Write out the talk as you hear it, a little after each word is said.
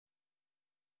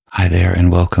Hi there,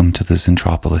 and welcome to the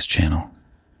Zentropolis channel.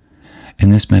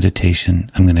 In this meditation,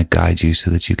 I'm going to guide you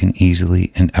so that you can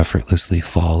easily and effortlessly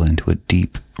fall into a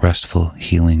deep, restful,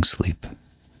 healing sleep.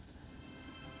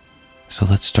 So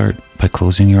let's start by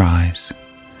closing your eyes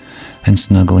and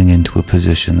snuggling into a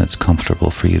position that's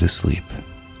comfortable for you to sleep.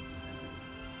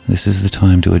 This is the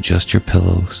time to adjust your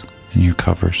pillows and your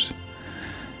covers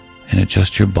and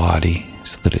adjust your body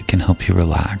so that it can help you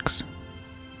relax.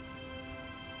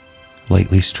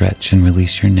 Lightly stretch and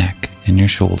release your neck and your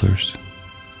shoulders,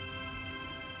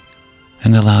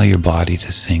 and allow your body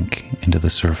to sink into the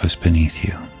surface beneath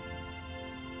you.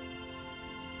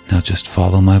 Now just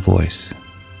follow my voice.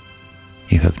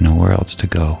 You have nowhere else to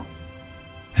go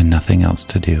and nothing else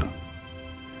to do.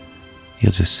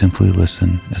 You'll just simply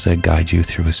listen as I guide you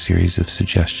through a series of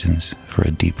suggestions for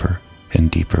a deeper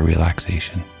and deeper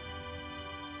relaxation.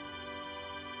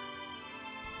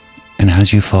 And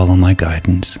as you follow my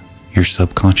guidance, your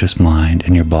subconscious mind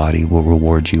and your body will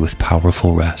reward you with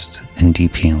powerful rest and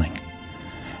deep healing.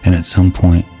 And at some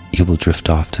point, you will drift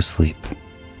off to sleep,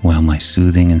 while my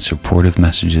soothing and supportive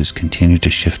messages continue to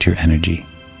shift your energy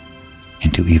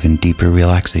into even deeper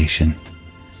relaxation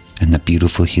and the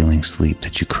beautiful healing sleep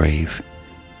that you crave.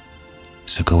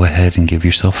 So go ahead and give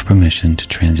yourself permission to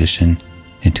transition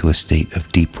into a state of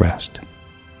deep rest.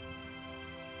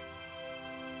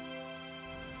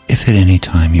 If at any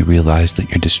time you realize that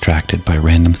you're distracted by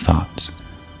random thoughts,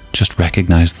 just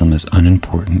recognize them as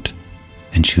unimportant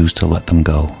and choose to let them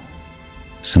go.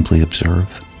 Simply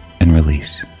observe and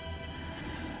release,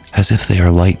 as if they are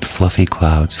light, fluffy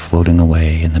clouds floating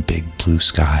away in the big blue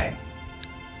sky.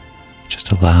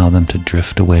 Just allow them to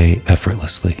drift away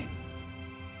effortlessly.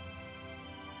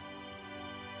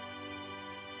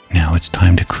 Now it's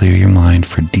time to clear your mind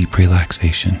for deep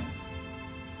relaxation.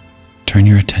 Turn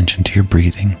your attention to your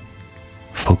breathing.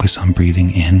 Focus on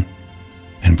breathing in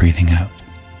and breathing out.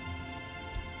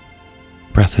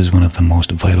 Breath is one of the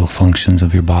most vital functions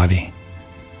of your body,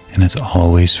 and it's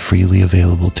always freely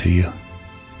available to you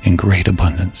in great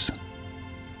abundance.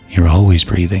 You're always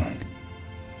breathing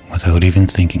without even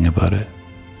thinking about it.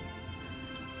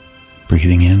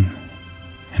 Breathing in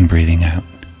and breathing out.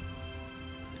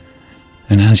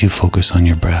 And as you focus on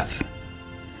your breath,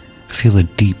 feel a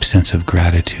deep sense of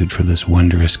gratitude for this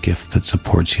wondrous gift that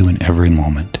supports you in every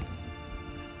moment.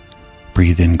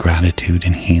 Breathe in gratitude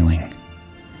and healing.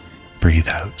 Breathe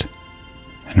out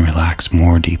and relax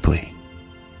more deeply.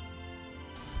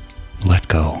 Let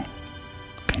go.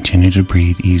 Continue to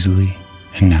breathe easily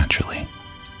and naturally.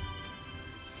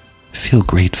 Feel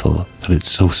grateful that it's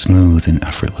so smooth and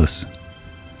effortless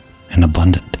and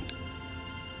abundant.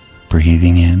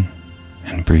 Breathing in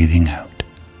and breathing out.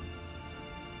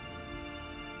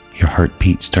 Your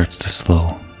heartbeat starts to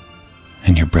slow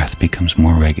and your breath becomes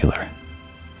more regular.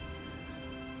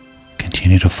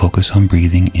 Continue to focus on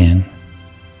breathing in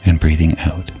and breathing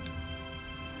out.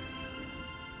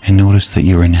 And notice that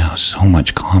you are now so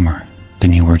much calmer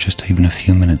than you were just even a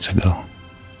few minutes ago.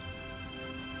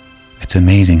 It's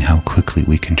amazing how quickly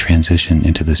we can transition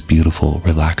into this beautiful,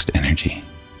 relaxed energy,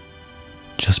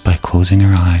 just by closing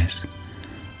our eyes,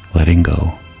 letting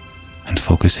go, and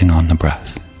focusing on the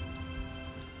breath,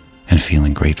 and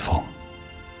feeling grateful.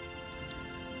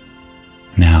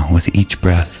 Now, with each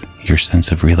breath, your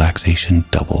sense of relaxation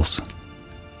doubles.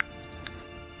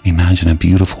 Imagine a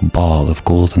beautiful ball of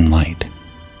golden light,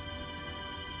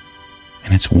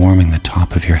 and it's warming the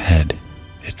top of your head.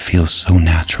 It feels so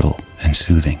natural and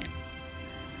soothing.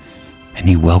 And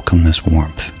you welcome this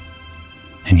warmth,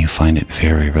 and you find it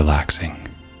very relaxing.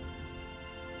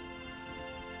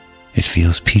 It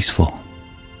feels peaceful,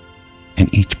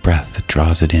 and each breath that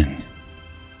draws it in.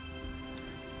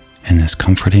 And this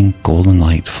comforting golden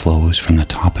light flows from the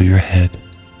top of your head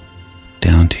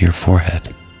down to your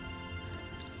forehead,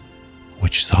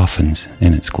 which softens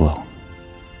in its glow.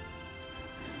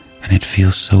 And it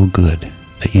feels so good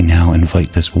that you now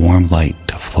invite this warm light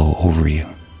to flow over you,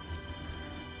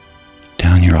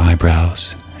 down your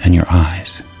eyebrows and your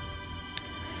eyes.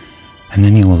 And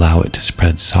then you allow it to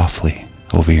spread softly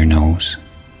over your nose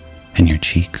and your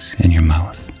cheeks and your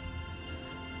mouth.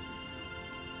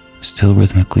 Still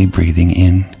rhythmically breathing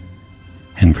in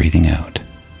and breathing out.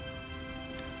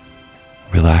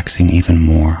 Relaxing even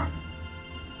more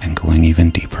and going even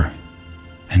deeper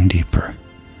and deeper.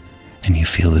 And you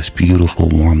feel this beautiful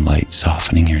warm light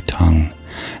softening your tongue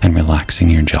and relaxing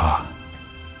your jaw.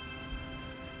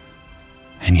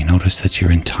 And you notice that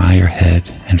your entire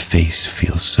head and face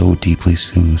feels so deeply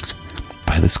soothed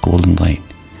by this golden light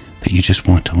that you just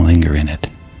want to linger in it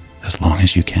as long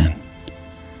as you can.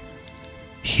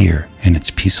 Here in its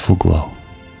peaceful glow,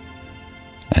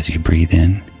 as you breathe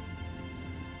in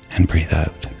and breathe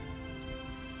out.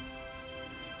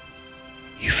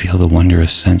 You feel the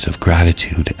wondrous sense of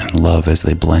gratitude and love as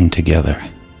they blend together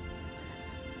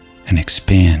and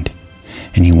expand,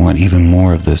 and you want even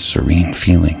more of this serene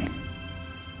feeling,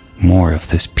 more of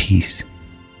this peace.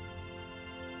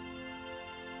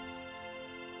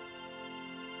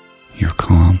 You're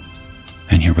calm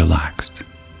and you're relaxed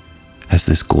as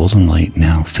this golden light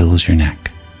now fills your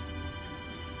neck,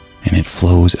 and it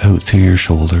flows out through your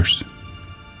shoulders.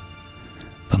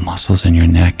 The muscles in your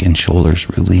neck and shoulders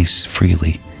release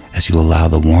freely as you allow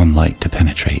the warm light to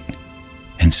penetrate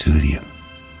and soothe you.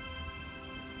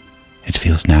 It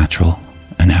feels natural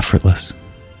and effortless.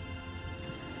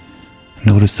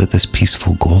 Notice that this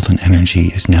peaceful golden energy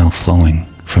is now flowing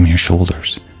from your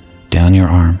shoulders, down your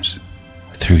arms,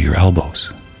 through your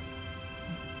elbows.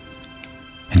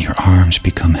 And your arms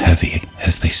become heavy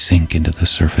as they sink into the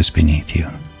surface beneath you.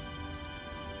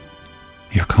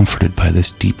 You're comforted by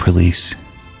this deep release,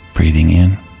 breathing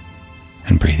in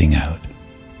and breathing out.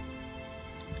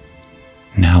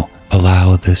 Now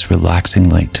allow this relaxing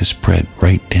light to spread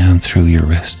right down through your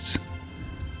wrists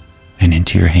and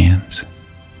into your hands.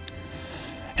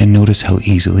 And notice how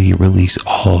easily you release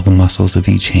all the muscles of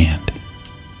each hand.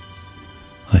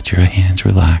 Let your hands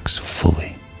relax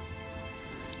fully.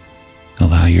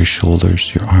 Allow your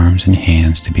shoulders, your arms, and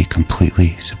hands to be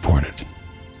completely supported.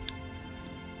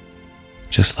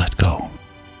 Just let go.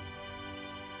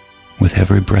 With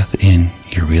every breath in,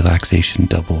 your relaxation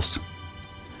doubles,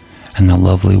 and the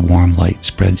lovely warm light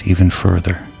spreads even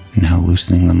further, now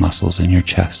loosening the muscles in your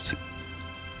chest,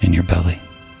 in your belly,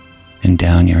 and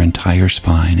down your entire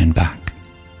spine and back.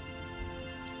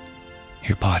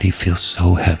 Your body feels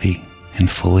so heavy and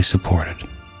fully supported,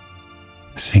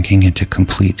 sinking into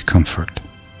complete comfort.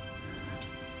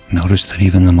 Notice that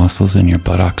even the muscles in your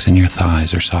buttocks and your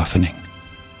thighs are softening.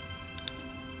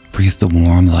 Breathe the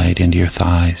warm light into your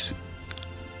thighs,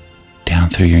 down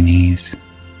through your knees,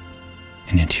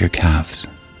 and into your calves,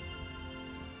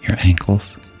 your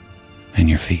ankles, and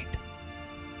your feet.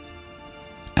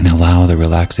 And allow the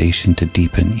relaxation to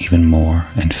deepen even more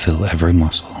and fill every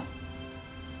muscle,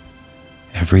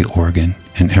 every organ,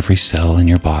 and every cell in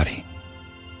your body.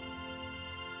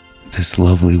 This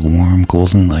lovely warm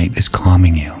golden light is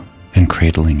calming you and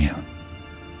cradling you.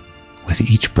 With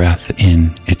each breath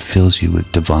in, it fills you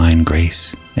with divine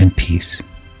grace and peace.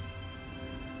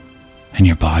 And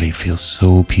your body feels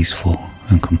so peaceful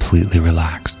and completely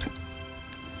relaxed.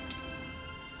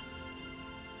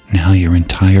 Now your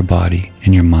entire body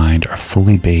and your mind are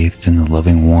fully bathed in the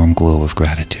loving warm glow of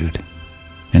gratitude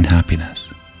and happiness.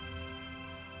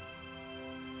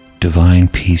 Divine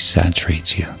peace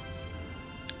saturates you,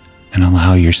 and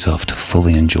allow yourself to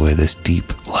fully enjoy this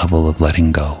deep level of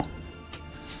letting go.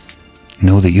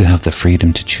 Know that you have the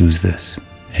freedom to choose this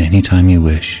anytime you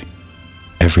wish.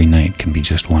 Every night can be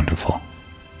just wonderful.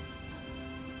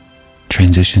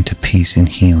 Transition to peace and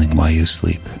healing while you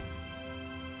sleep.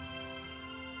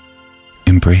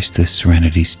 Embrace this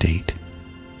serenity state.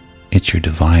 It's your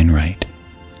divine right,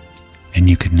 and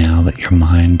you can now let your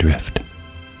mind drift.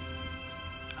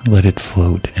 Let it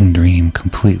float and dream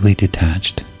completely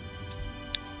detached,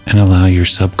 and allow your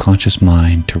subconscious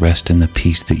mind to rest in the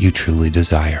peace that you truly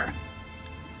desire.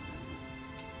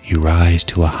 You rise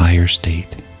to a higher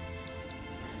state,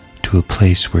 to a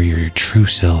place where your true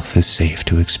self is safe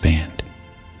to expand,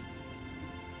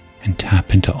 and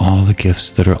tap into all the gifts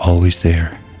that are always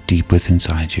there, deep within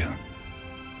inside you.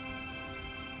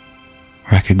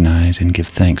 Recognize and give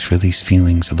thanks for these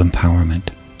feelings of empowerment,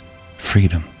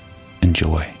 freedom, and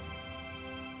joy.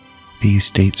 These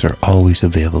states are always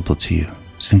available to you,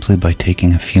 simply by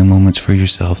taking a few moments for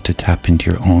yourself to tap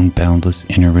into your own boundless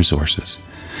inner resources,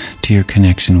 to your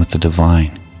connection with the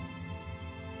divine.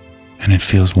 And it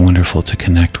feels wonderful to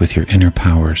connect with your inner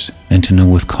powers and to know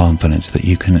with confidence that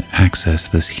you can access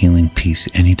this healing peace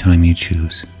anytime you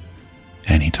choose,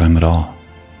 anytime at all.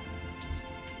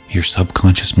 Your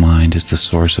subconscious mind is the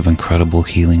source of incredible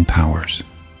healing powers.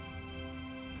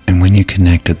 And when you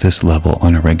connect at this level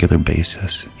on a regular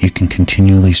basis, you can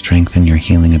continually strengthen your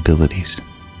healing abilities.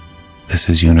 This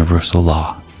is universal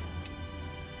law,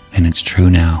 and it's true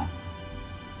now.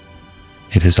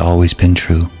 It has always been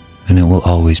true, and it will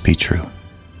always be true.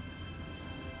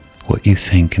 What you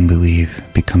think and believe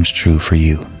becomes true for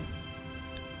you.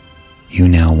 You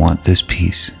now want this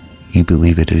peace. You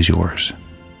believe it is yours,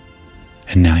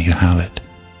 and now you have it.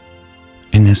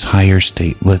 In this higher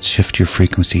state, let's shift your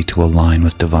frequency to align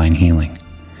with divine healing,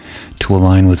 to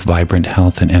align with vibrant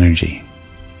health and energy.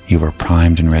 You are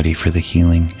primed and ready for the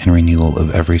healing and renewal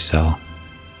of every cell,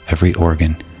 every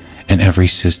organ, and every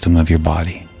system of your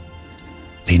body.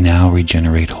 They now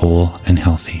regenerate whole and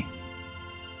healthy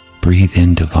Breathe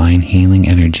in divine healing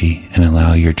energy and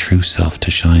allow your true self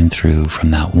to shine through from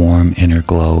that warm inner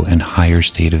glow and higher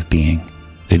state of being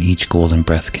that each golden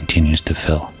breath continues to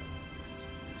fill.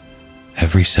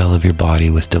 Every cell of your body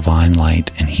with divine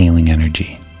light and healing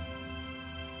energy.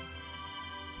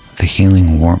 The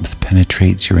healing warmth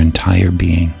penetrates your entire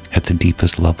being at the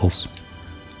deepest levels.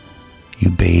 You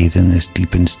bathe in this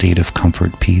deepened state of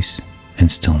comfort, peace, and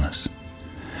stillness,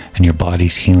 and your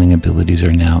body's healing abilities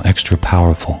are now extra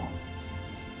powerful.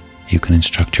 You can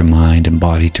instruct your mind and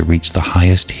body to reach the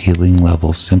highest healing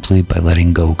levels simply by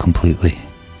letting go completely.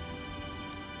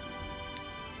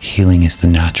 Healing is the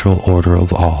natural order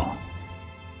of all.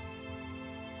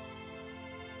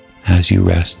 As you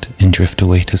rest and drift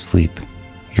away to sleep,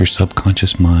 your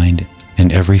subconscious mind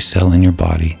and every cell in your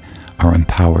body are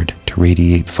empowered to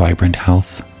radiate vibrant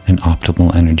health and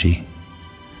optimal energy.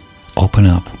 Open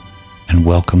up and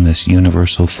welcome this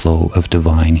universal flow of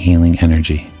divine healing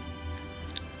energy.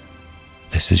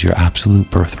 This is your absolute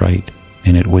birthright,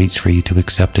 and it waits for you to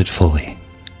accept it fully,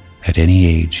 at any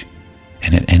age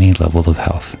and at any level of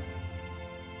health.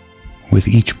 With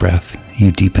each breath,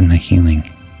 you deepen the healing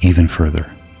even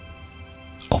further.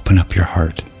 Open up your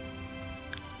heart.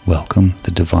 Welcome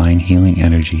the divine healing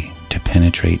energy to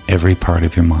penetrate every part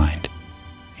of your mind,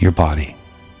 your body,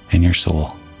 and your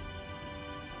soul.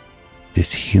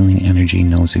 This healing energy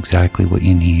knows exactly what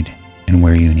you need and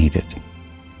where you need it.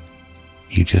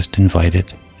 You just invite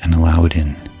it and allow it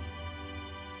in.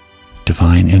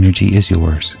 Divine energy is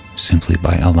yours simply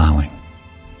by allowing.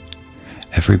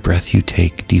 Every breath you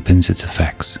take deepens its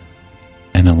effects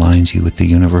and aligns you with the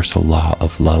universal law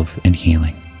of love and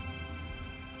healing.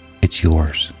 It's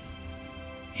yours.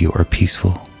 You are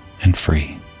peaceful and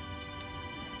free.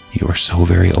 You are so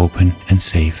very open and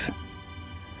safe.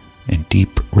 And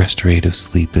deep restorative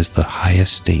sleep is the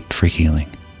highest state for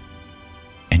healing,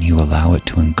 and you allow it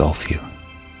to engulf you.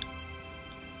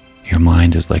 Your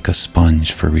mind is like a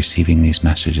sponge for receiving these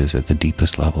messages at the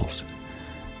deepest levels,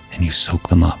 and you soak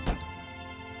them up.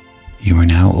 You are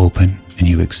now open, and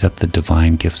you accept the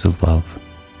divine gifts of love,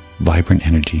 vibrant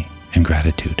energy, and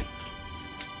gratitude.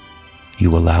 You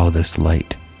allow this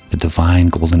light, the divine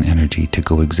golden energy, to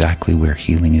go exactly where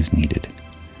healing is needed.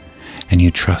 And you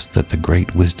trust that the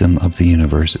great wisdom of the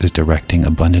universe is directing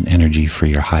abundant energy for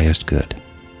your highest good.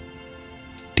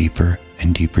 Deeper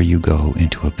and deeper you go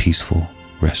into a peaceful,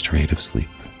 restorative sleep.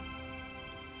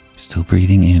 Still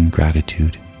breathing in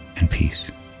gratitude and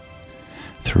peace.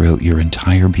 Throughout your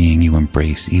entire being, you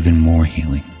embrace even more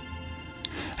healing.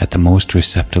 At the most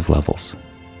receptive levels,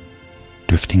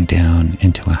 drifting down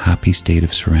into a happy state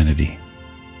of serenity,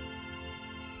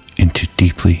 into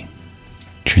deeply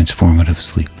transformative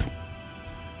sleep.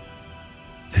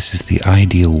 This is the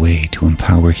ideal way to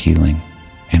empower healing,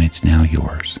 and it's now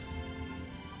yours.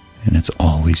 And it's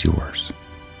always yours.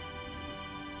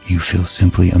 You feel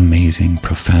simply amazing,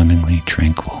 profoundly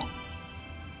tranquil.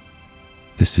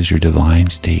 This is your divine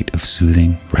state of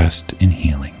soothing, rest, and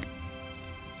healing.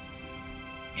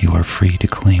 You are free to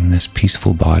claim this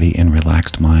peaceful body and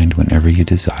relaxed mind whenever you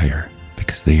desire,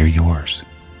 because they are yours.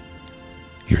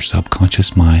 Your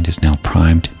subconscious mind is now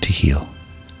primed to heal.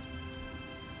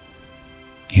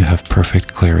 You have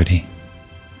perfect clarity,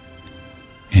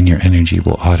 and your energy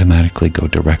will automatically go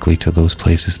directly to those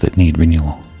places that need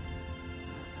renewal.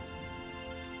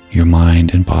 Your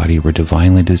mind and body were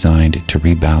divinely designed to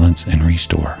rebalance and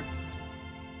restore.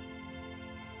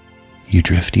 You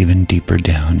drift even deeper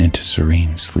down into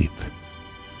serene sleep.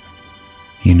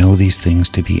 You know these things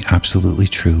to be absolutely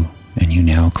true, and you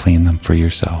now claim them for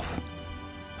yourself.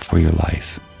 For your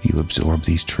life, you absorb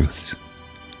these truths.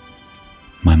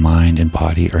 My mind and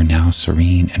body are now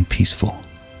serene and peaceful.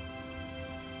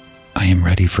 I am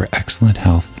ready for excellent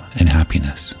health and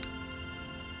happiness.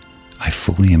 I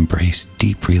fully embrace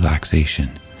deep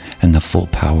relaxation and the full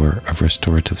power of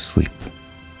restorative sleep.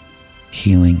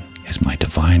 Healing is my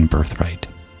divine birthright,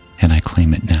 and I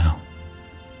claim it now.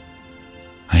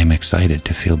 I am excited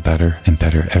to feel better and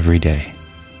better every day.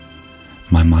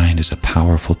 My mind is a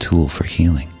powerful tool for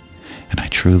healing, and I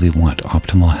truly want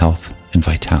optimal health and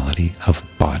vitality of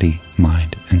body,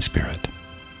 mind, and spirit.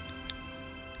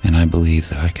 And I believe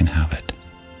that I can have it.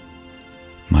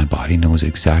 My body knows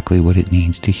exactly what it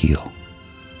needs to heal.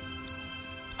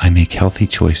 I make healthy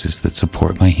choices that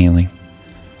support my healing,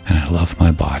 and I love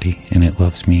my body, and it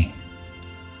loves me.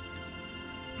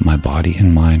 My body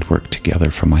and mind work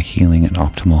together for my healing and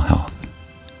optimal health.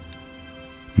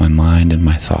 My mind and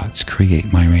my thoughts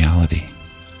create my reality.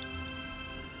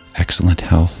 Excellent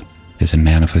health is a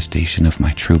manifestation of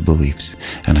my true beliefs,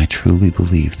 and I truly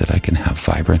believe that I can have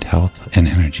vibrant health and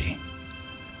energy.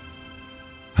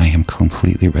 I am am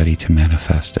completely ready to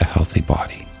manifest a healthy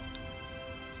body.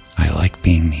 I like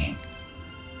being me.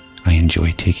 I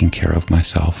enjoy taking care of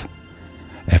myself.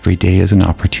 Every day is an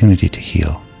opportunity to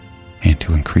heal and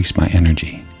to increase my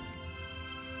energy.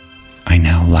 I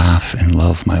now laugh and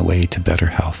love my way to better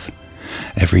health.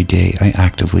 Every day I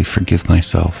actively forgive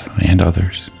myself and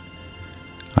others.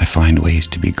 I find ways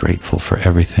to be grateful for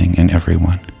everything and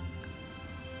everyone.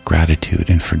 Gratitude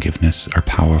and forgiveness are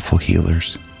powerful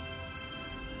healers.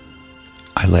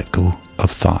 I let go of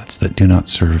thoughts that do not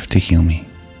serve to heal me.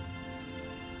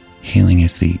 Healing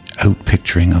is the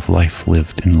outpicturing of life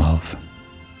lived in love.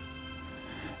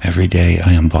 Every day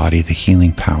I embody the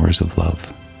healing powers of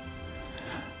love.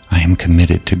 I am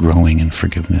committed to growing in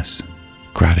forgiveness,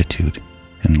 gratitude,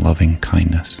 and loving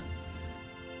kindness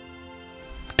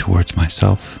towards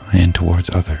myself and towards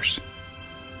others.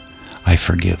 I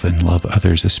forgive and love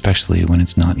others, especially when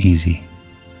it's not easy.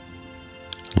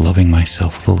 Loving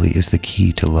myself fully is the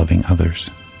key to loving others.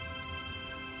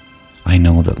 I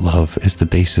know that love is the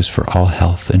basis for all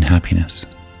health and happiness.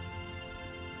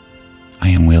 I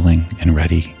am willing and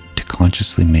ready to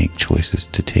consciously make choices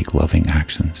to take loving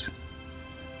actions.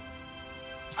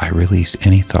 I release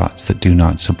any thoughts that do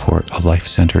not support a life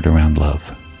centered around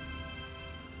love.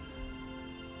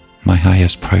 My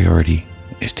highest priority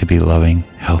is to be loving,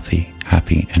 healthy,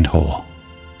 happy, and whole.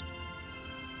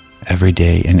 Every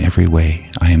day in every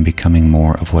way, I am becoming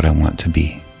more of what I want to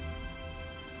be.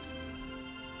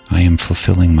 I am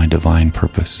fulfilling my divine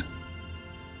purpose.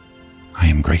 I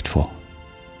am grateful.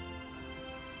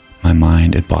 My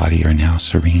mind and body are now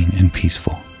serene and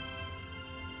peaceful.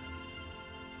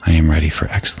 I am ready for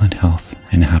excellent health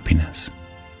and happiness.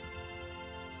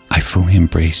 I fully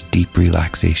embrace deep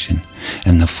relaxation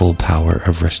and the full power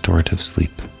of restorative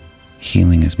sleep.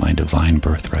 Healing is my divine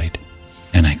birthright,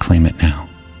 and I claim it now.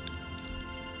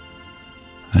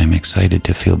 I am excited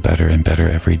to feel better and better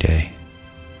every day.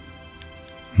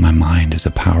 My mind is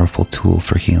a powerful tool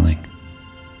for healing.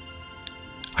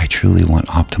 I truly want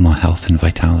optimal health and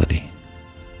vitality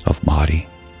of body,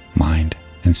 mind,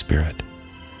 and spirit,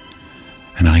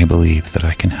 and I believe that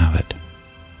I can have it.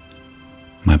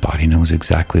 My body knows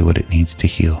exactly what it needs to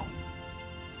heal.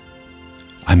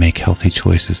 I make healthy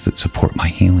choices that support my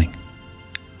healing.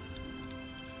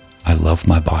 I love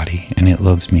my body and it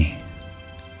loves me.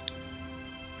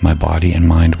 My body and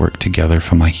mind work together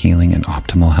for my healing and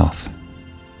optimal health.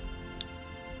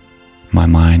 My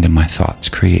mind and my thoughts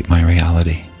create my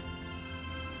reality.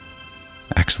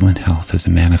 Excellent health is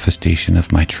a manifestation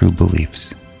of my true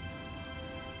beliefs,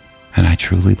 and I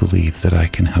truly believe that I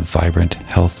can have vibrant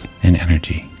health and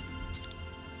energy.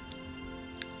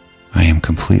 I am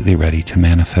completely ready to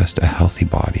manifest a healthy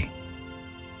body.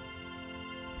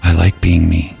 I like being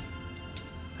me.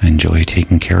 I enjoy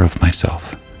taking care of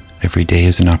myself. Every day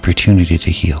is an opportunity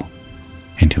to heal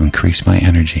and to increase my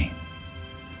energy.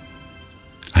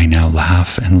 I now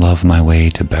laugh and love my way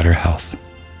to better health.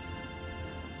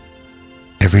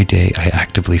 Every day I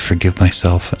actively forgive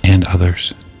myself and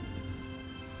others.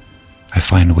 I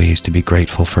find ways to be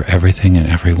grateful for everything and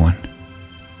everyone.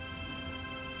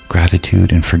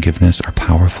 Gratitude and forgiveness are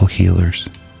powerful healers.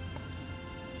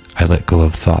 I let go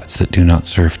of thoughts that do not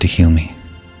serve to heal me.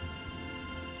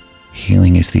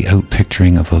 Healing is the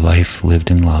outpicturing of a life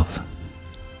lived in love.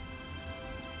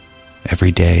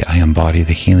 Every day I embody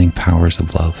the healing powers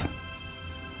of love.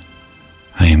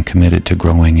 I am committed to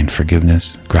growing in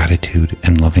forgiveness, gratitude,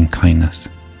 and loving kindness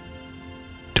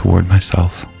toward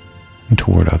myself and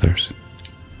toward others.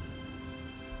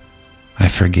 I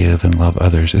forgive and love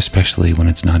others, especially when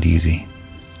it's not easy.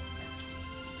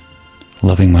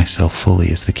 Loving myself fully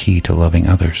is the key to loving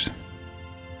others.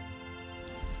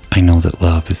 I know that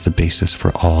love is the basis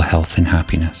for all health and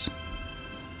happiness.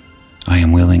 I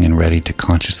am willing and ready to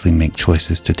consciously make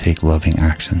choices to take loving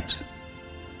actions.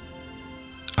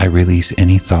 I release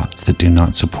any thoughts that do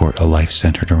not support a life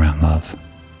centered around love.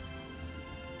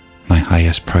 My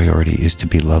highest priority is to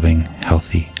be loving,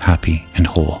 healthy, happy, and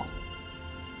whole.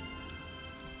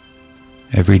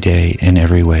 Every day, in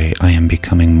every way, I am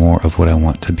becoming more of what I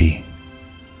want to be.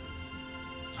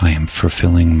 I am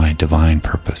fulfilling my divine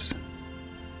purpose.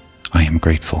 I am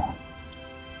grateful.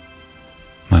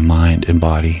 My mind and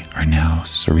body are now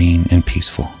serene and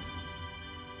peaceful.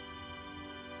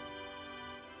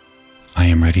 I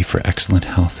am ready for excellent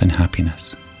health and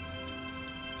happiness.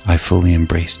 I fully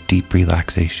embrace deep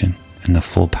relaxation and the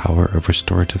full power of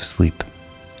restorative sleep.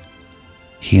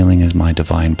 Healing is my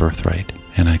divine birthright,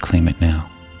 and I claim it now.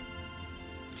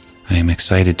 I am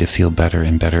excited to feel better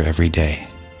and better every day.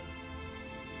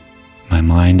 My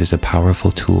mind is a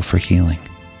powerful tool for healing.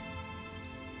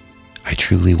 I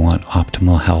truly want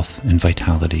optimal health and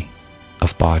vitality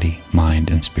of body, mind,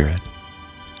 and spirit.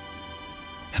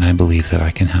 And I believe that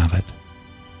I can have it.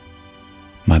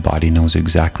 My body knows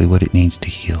exactly what it needs to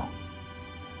heal.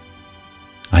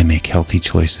 I make healthy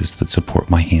choices that support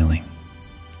my healing.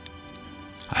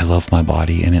 I love my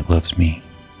body and it loves me.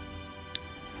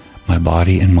 My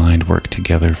body and mind work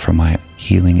together for my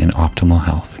healing and optimal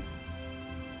health.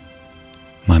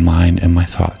 My mind and my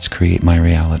thoughts create my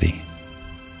reality.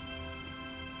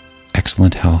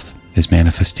 Excellent health is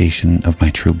manifestation of my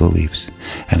true beliefs,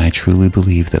 and I truly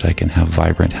believe that I can have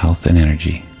vibrant health and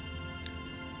energy.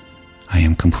 I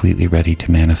am completely ready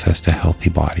to manifest a healthy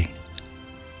body.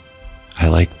 I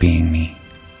like being me.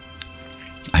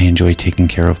 I enjoy taking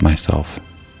care of myself.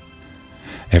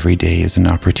 Every day is an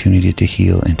opportunity to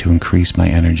heal and to increase my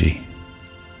energy.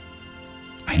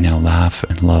 I now laugh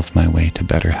and love my way to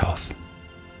better health.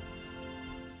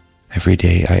 Every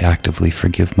day I actively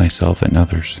forgive myself and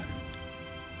others.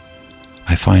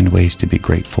 I find ways to be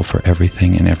grateful for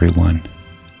everything and everyone.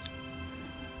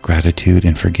 Gratitude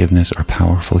and forgiveness are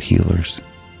powerful healers.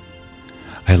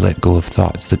 I let go of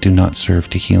thoughts that do not serve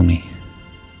to heal me.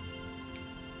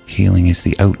 Healing is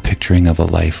the outpicturing of a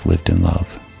life lived in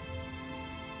love.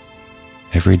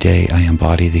 Every day I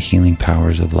embody the healing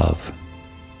powers of love.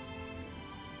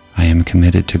 I am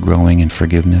committed to growing in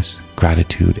forgiveness,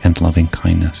 gratitude, and loving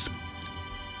kindness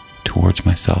towards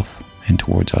myself and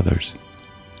towards others.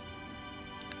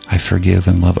 I forgive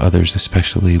and love others,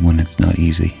 especially when it's not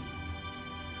easy.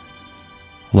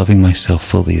 Loving myself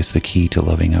fully is the key to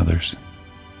loving others.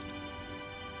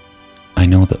 I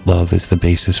know that love is the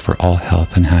basis for all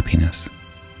health and happiness.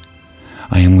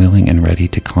 I am willing and ready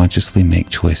to consciously make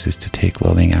choices to take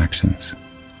loving actions.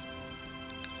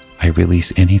 I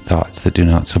release any thoughts that do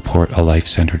not support a life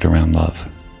centered around love.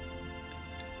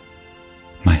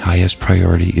 My highest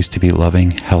priority is to be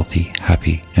loving, healthy,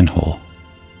 happy, and whole.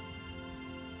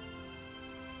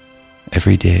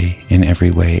 Every day, in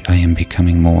every way, I am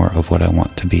becoming more of what I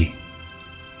want to be.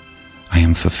 I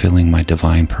am fulfilling my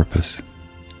divine purpose.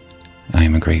 I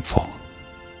am grateful.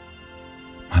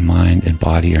 My mind and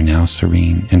body are now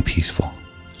serene and peaceful.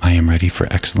 I am ready for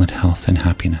excellent health and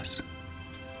happiness.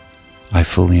 I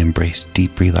fully embrace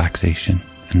deep relaxation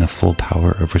and the full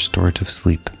power of restorative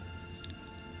sleep.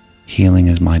 Healing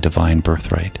is my divine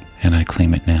birthright, and I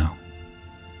claim it now.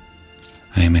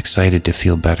 I am excited to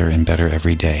feel better and better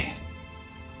every day.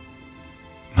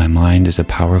 My mind is a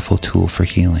powerful tool for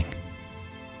healing.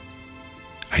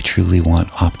 I truly want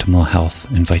optimal health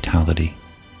and vitality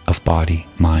of body,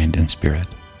 mind, and spirit.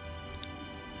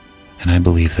 And I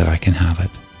believe that I can have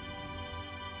it.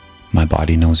 My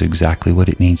body knows exactly what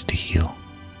it needs to heal.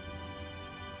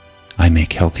 I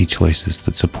make healthy choices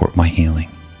that support my healing.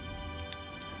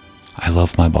 I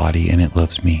love my body and it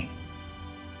loves me.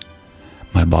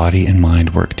 My body and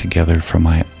mind work together for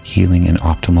my healing and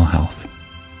optimal health.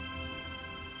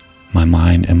 My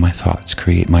mind and my thoughts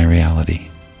create my reality.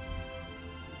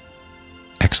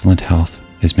 Excellent health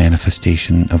is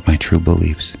manifestation of my true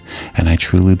beliefs, and I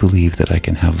truly believe that I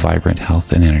can have vibrant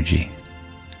health and energy.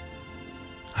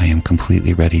 I am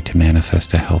completely ready to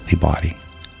manifest a healthy body.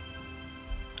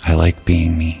 I like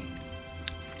being me.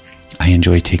 I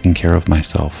enjoy taking care of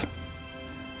myself.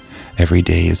 Every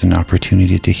day is an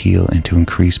opportunity to heal and to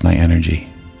increase my energy.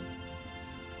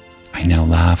 I now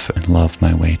laugh and love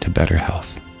my way to better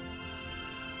health.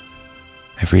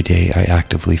 Every day I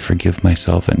actively forgive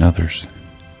myself and others.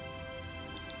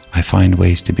 I find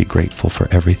ways to be grateful for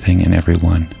everything and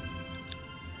everyone.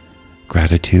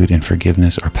 Gratitude and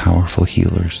forgiveness are powerful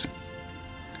healers.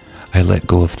 I let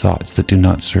go of thoughts that do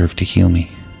not serve to heal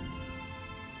me.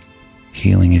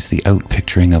 Healing is the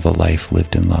outpicturing of a life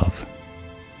lived in love.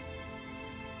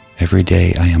 Every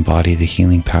day I embody the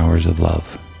healing powers of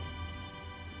love.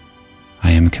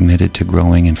 I am committed to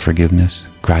growing in forgiveness,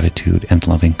 gratitude, and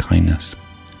loving kindness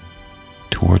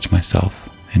towards myself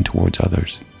and towards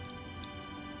others.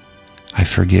 I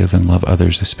forgive and love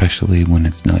others, especially when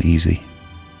it's not easy.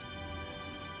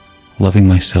 Loving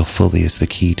myself fully is the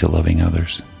key to loving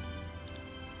others.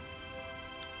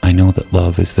 I know that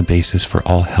love is the basis for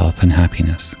all health and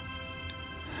happiness.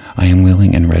 I am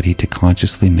willing and ready to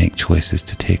consciously make choices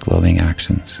to take loving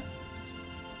actions.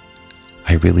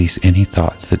 I release any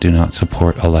thoughts that do not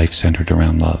support a life centered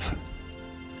around love.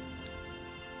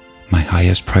 My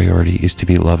highest priority is to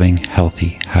be loving,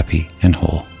 healthy, happy, and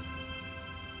whole.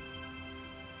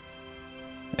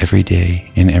 Every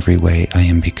day, in every way, I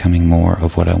am becoming more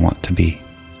of what I want to be.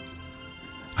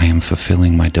 I am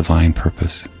fulfilling my divine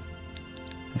purpose.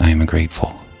 I am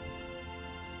grateful.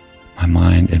 My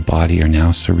mind and body are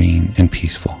now serene and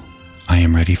peaceful. I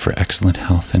am ready for excellent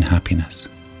health and happiness.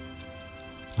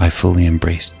 I fully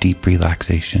embrace deep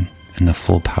relaxation and the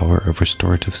full power of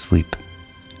restorative sleep.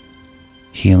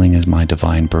 Healing is my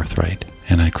divine birthright,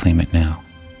 and I claim it now.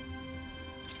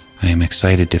 I am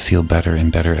excited to feel better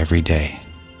and better every day.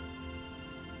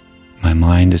 My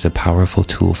mind is a powerful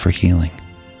tool for healing.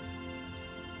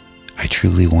 I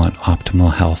truly want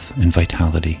optimal health and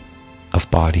vitality of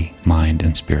body, mind,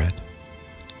 and spirit.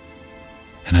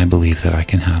 And I believe that I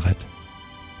can have it.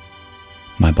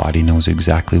 My body knows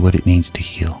exactly what it needs to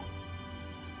heal.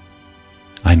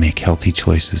 I make healthy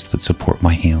choices that support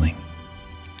my healing.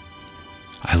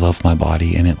 I love my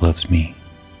body and it loves me.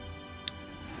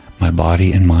 My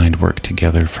body and mind work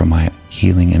together for my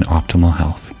healing and optimal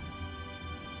health.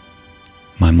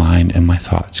 My mind and my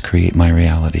thoughts create my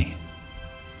reality.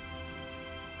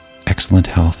 Excellent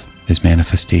health is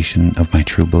manifestation of my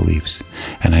true beliefs,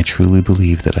 and I truly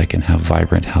believe that I can have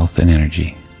vibrant health and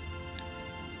energy.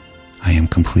 I am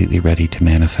completely ready to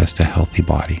manifest a healthy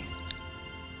body.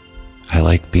 I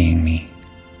like being me.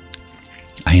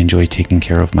 I enjoy taking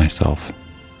care of myself.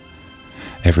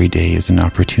 Every day is an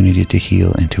opportunity to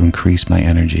heal and to increase my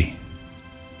energy.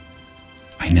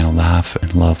 I now laugh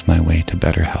and love my way to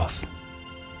better health.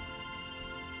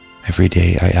 Every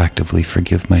day I actively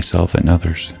forgive myself and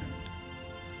others.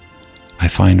 I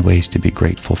find ways to be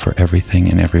grateful for everything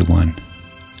and everyone.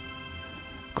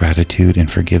 Gratitude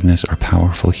and forgiveness are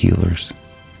powerful healers.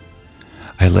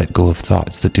 I let go of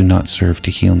thoughts that do not serve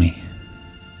to heal me.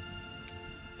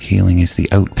 Healing is the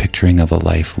outpicturing of a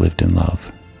life lived in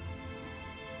love.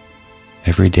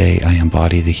 Every day I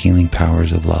embody the healing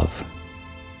powers of love.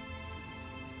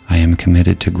 I am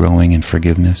committed to growing in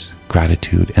forgiveness,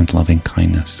 gratitude, and loving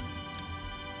kindness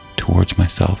towards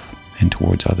myself and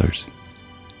towards others.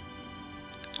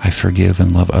 I forgive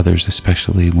and love others,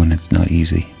 especially when it's not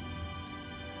easy.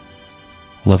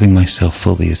 Loving myself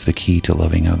fully is the key to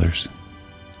loving others.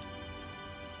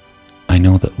 I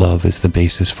know that love is the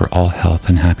basis for all health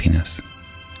and happiness.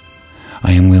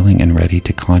 I am willing and ready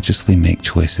to consciously make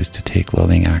choices to take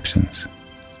loving actions.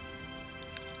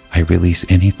 I release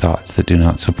any thoughts that do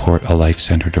not support a life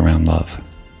centered around love.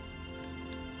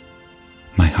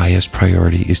 My highest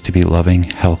priority is to be loving,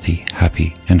 healthy,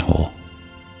 happy, and whole.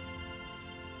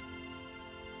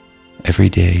 Every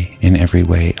day, in every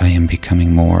way, I am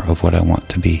becoming more of what I want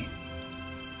to be.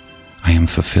 I am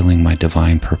fulfilling my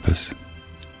divine purpose.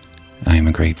 I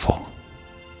am grateful.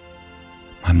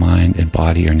 My mind and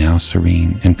body are now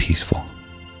serene and peaceful.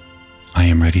 I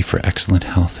am ready for excellent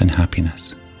health and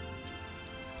happiness.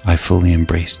 I fully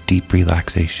embrace deep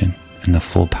relaxation and the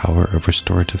full power of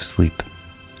restorative sleep.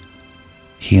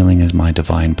 Healing is my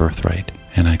divine birthright,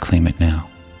 and I claim it now.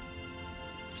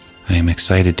 I am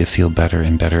excited to feel better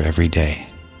and better every day.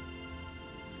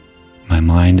 My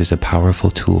mind is a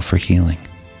powerful tool for healing.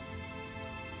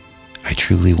 I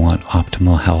truly want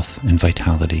optimal health and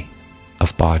vitality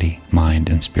of body, mind,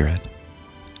 and spirit.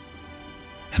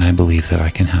 And I believe that I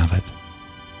can have it.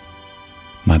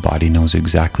 My body knows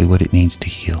exactly what it needs to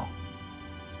heal.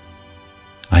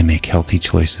 I make healthy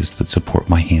choices that support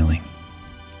my healing.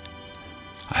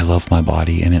 I love my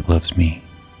body and it loves me.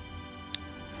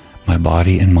 My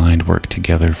body and mind work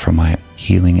together for my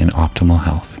healing and optimal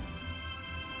health.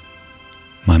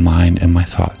 My mind and my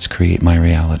thoughts create my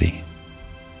reality.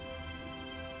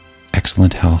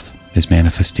 Excellent health is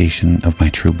manifestation of my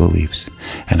true beliefs,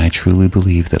 and I truly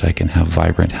believe that I can have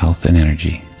vibrant health and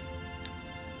energy.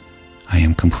 I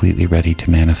am completely ready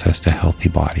to manifest a healthy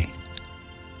body.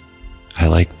 I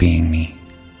like being me.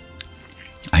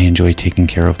 I enjoy taking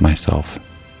care of myself.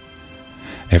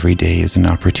 Every day is an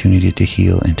opportunity to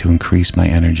heal and to increase my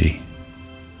energy.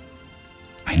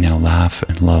 I now laugh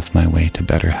and love my way to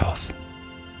better health.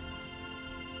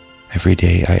 Every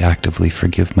day I actively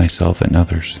forgive myself and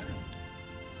others.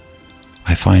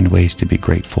 I find ways to be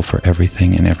grateful for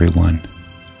everything and everyone.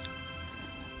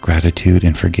 Gratitude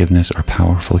and forgiveness are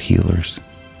powerful healers.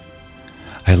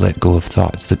 I let go of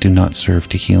thoughts that do not serve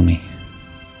to heal me.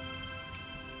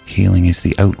 Healing is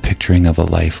the outpicturing of a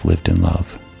life lived in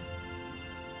love.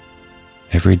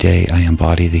 Every day I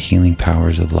embody the healing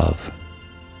powers of love.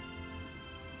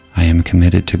 I am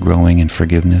committed to growing in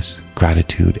forgiveness,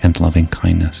 gratitude, and loving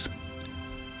kindness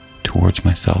towards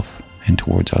myself and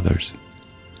towards others.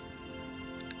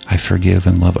 I forgive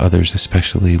and love others,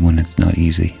 especially when it's not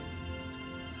easy.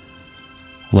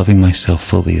 Loving myself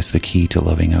fully is the key to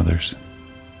loving others.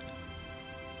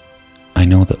 I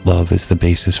know that love is the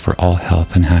basis for all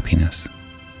health and happiness.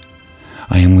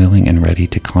 I am willing and ready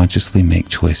to consciously make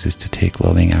choices to take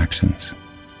loving actions.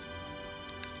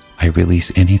 I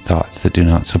release any thoughts that do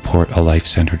not support a life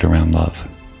centered around love.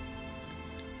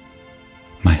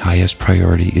 My highest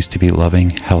priority is to be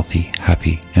loving, healthy,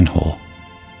 happy, and whole.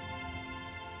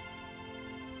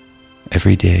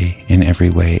 Every day, in every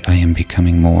way, I am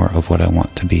becoming more of what I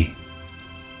want to be.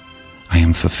 I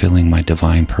am fulfilling my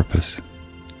divine purpose.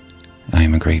 I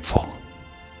am grateful.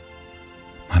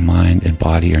 My mind and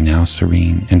body are now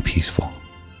serene and peaceful.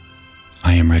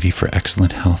 I am ready for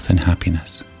excellent health and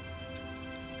happiness.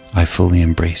 I fully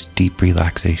embrace deep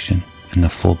relaxation and the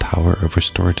full power of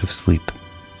restorative sleep.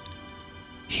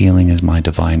 Healing is my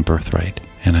divine birthright,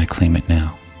 and I claim it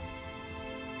now.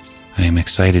 I am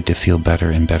excited to feel better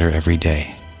and better every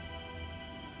day.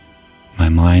 My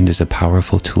mind is a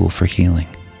powerful tool for healing.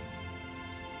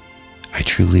 I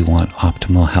truly want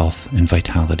optimal health and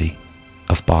vitality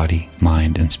of body,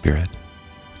 mind, and spirit.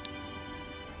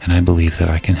 And I believe that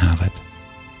I can have it.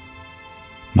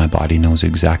 My body knows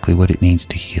exactly what it needs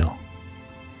to heal.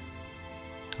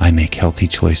 I make healthy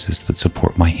choices that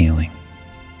support my healing.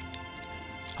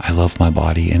 I love my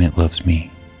body and it loves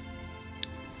me.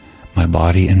 My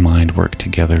body and mind work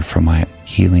together for my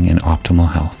healing and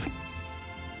optimal health.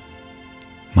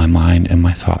 My mind and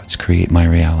my thoughts create my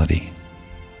reality.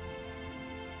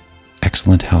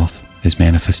 Excellent health is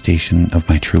manifestation of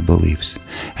my true beliefs,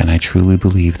 and I truly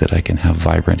believe that I can have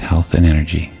vibrant health and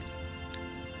energy.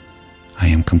 I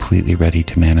am completely ready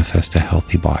to manifest a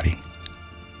healthy body.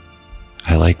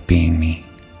 I like being me.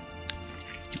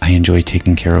 I enjoy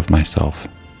taking care of myself.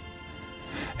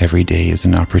 Every day is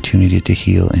an opportunity to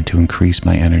heal and to increase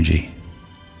my energy.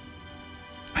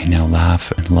 I now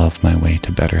laugh and love my way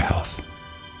to better health.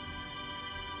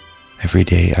 Every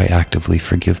day I actively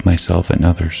forgive myself and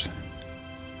others.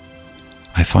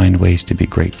 I find ways to be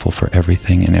grateful for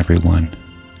everything and everyone.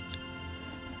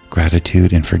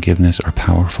 Gratitude and forgiveness are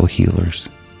powerful healers.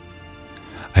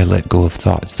 I let go of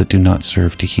thoughts that do not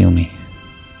serve to heal me.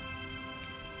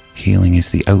 Healing is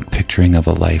the outpicturing of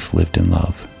a life lived in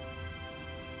love.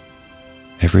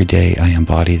 Every day I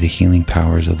embody the healing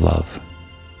powers of love.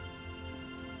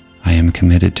 I am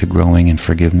committed to growing in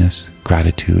forgiveness,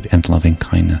 gratitude, and loving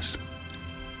kindness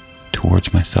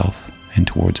towards myself and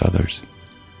towards others.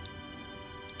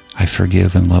 I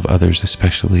forgive and love others,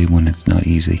 especially when it's not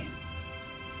easy.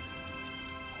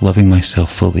 Loving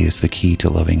myself fully is the key to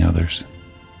loving others.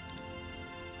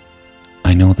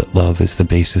 I know that love is the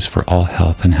basis for all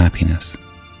health and happiness.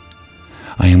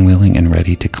 I am willing and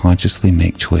ready to consciously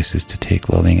make choices to take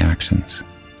loving actions.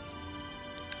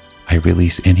 I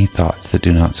release any thoughts that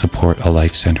do not support a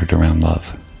life centered around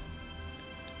love.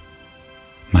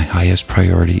 My highest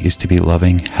priority is to be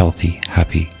loving, healthy,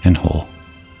 happy, and whole.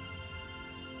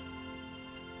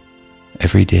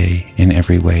 Every day, in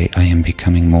every way, I am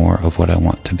becoming more of what I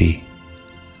want to be.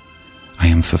 I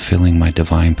am fulfilling my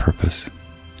divine purpose.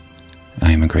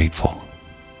 I am grateful.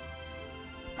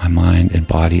 My mind and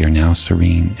body are now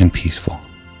serene and peaceful.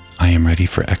 I am ready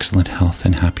for excellent health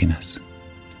and happiness.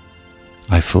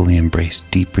 I fully embrace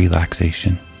deep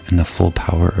relaxation and the full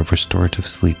power of restorative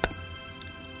sleep.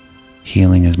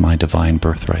 Healing is my divine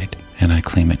birthright, and I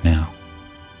claim it now.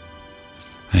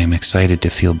 I am excited to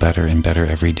feel better and better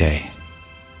every day.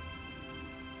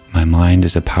 My mind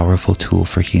is a powerful tool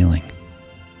for healing.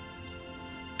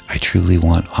 I truly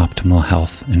want optimal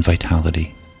health and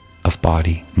vitality of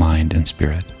body, mind, and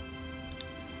spirit.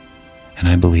 And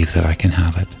I believe that I can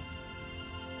have it.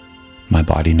 My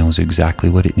body knows exactly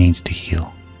what it needs to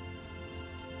heal.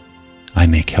 I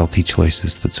make healthy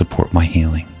choices that support my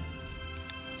healing.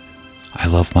 I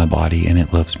love my body and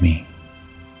it loves me.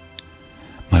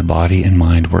 My body and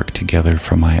mind work together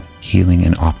for my healing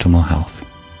and optimal health.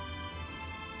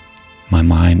 My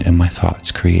mind and my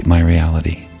thoughts create my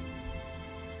reality.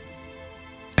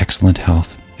 Excellent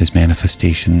health is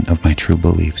manifestation of my true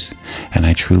beliefs, and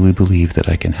I truly believe that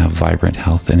I can have vibrant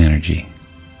health and energy.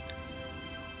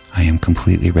 I am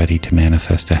completely ready to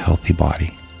manifest a healthy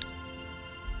body.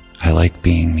 I like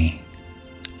being me.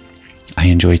 I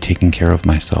enjoy taking care of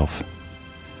myself.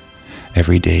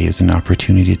 Every day is an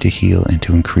opportunity to heal and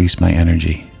to increase my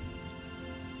energy.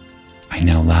 I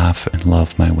now laugh and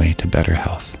love my way to better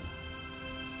health.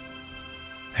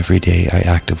 Every day I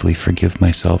actively forgive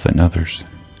myself and others.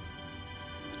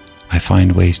 I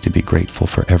find ways to be grateful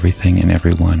for everything and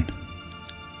everyone.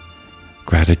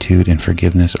 Gratitude and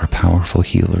forgiveness are powerful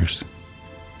healers.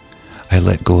 I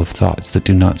let go of thoughts that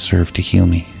do not serve to heal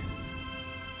me.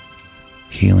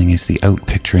 Healing is the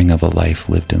outpicturing of a life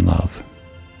lived in love.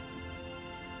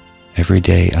 Every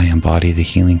day I embody the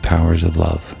healing powers of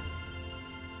love.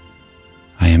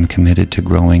 I am committed to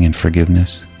growing in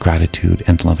forgiveness, gratitude,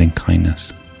 and loving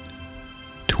kindness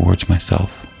towards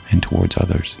myself and towards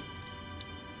others.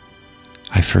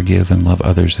 I forgive and love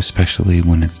others, especially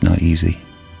when it's not easy.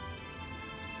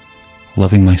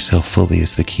 Loving myself fully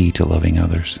is the key to loving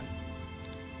others.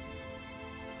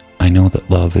 I know that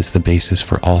love is the basis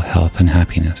for all health and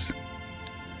happiness.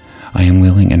 I am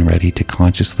willing and ready to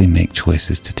consciously make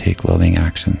choices to take loving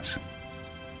actions.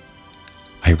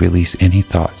 I release any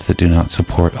thoughts that do not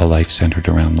support a life centered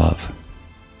around love.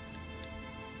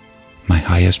 My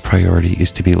highest priority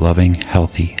is to be loving,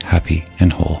 healthy, happy,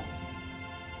 and whole.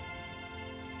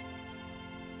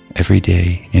 Every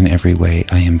day, in every way,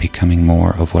 I am becoming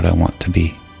more of what I want to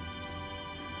be.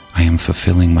 I am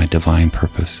fulfilling my divine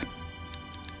purpose.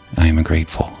 I am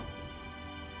grateful.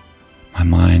 My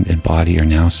mind and body are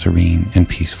now serene and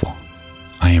peaceful.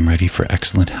 I am ready for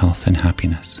excellent health and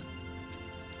happiness.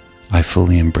 I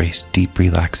fully embrace deep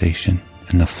relaxation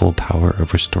and the full power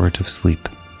of restorative sleep.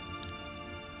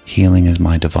 Healing is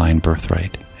my divine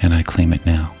birthright, and I claim it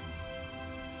now.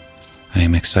 I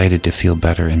am excited to feel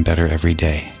better and better every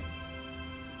day.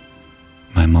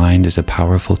 My mind is a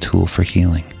powerful tool for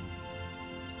healing.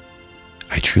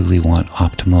 I truly want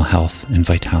optimal health and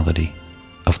vitality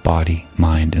of body,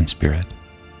 mind, and spirit.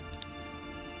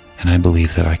 And I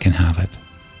believe that I can have it.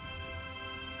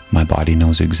 My body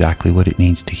knows exactly what it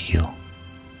needs to heal.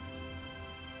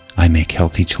 I make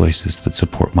healthy choices that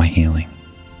support my healing.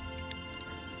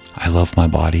 I love my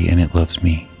body and it loves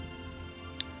me.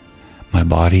 My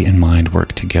body and mind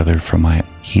work together for my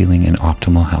healing and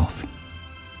optimal health.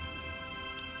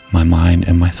 My mind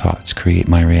and my thoughts create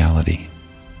my reality.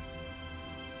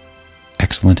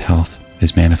 Excellent health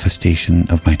is manifestation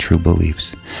of my true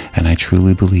beliefs, and I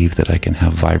truly believe that I can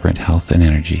have vibrant health and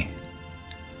energy.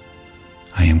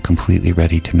 I am completely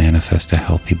ready to manifest a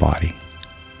healthy body.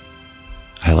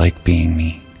 I like being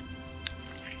me.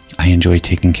 I enjoy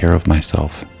taking care of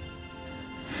myself.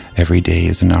 Every day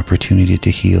is an opportunity to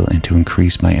heal and to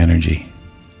increase my energy.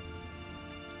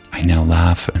 I now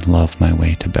laugh and love my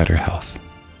way to better health.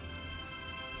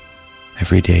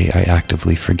 Every day I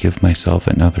actively forgive myself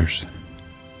and others.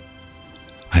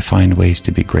 I find ways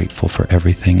to be grateful for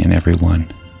everything and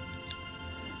everyone.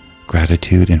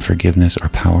 Gratitude and forgiveness are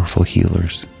powerful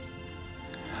healers.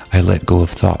 I let go of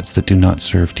thoughts that do not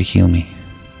serve to heal me.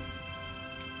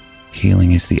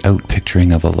 Healing is the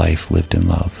outpicturing of a life lived in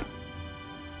love.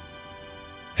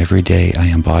 Every day I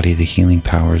embody the healing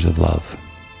powers of love.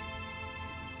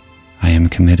 I am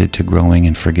committed to growing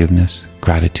in forgiveness,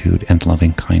 gratitude, and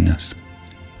loving kindness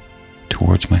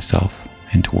towards myself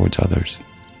and towards others.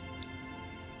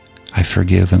 I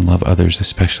forgive and love others,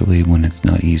 especially when it's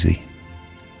not easy.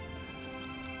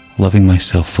 Loving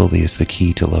myself fully is the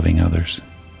key to loving others.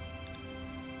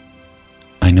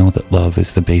 I know that love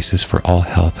is the basis for all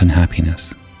health and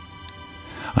happiness.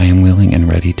 I am willing and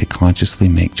ready to consciously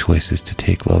make choices to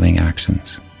take loving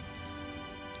actions.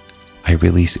 I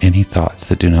release any thoughts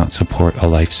that do not support a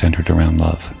life centered around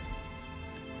love.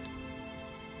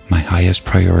 My highest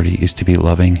priority is to be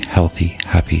loving, healthy,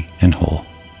 happy, and whole.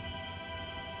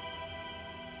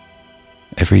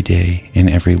 Every day, in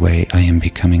every way, I am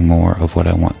becoming more of what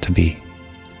I want to be.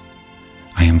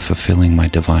 I am fulfilling my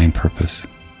divine purpose.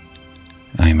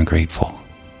 I am grateful.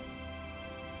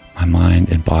 My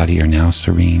mind and body are now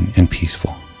serene and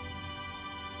peaceful.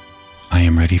 I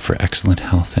am ready for excellent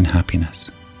health and happiness.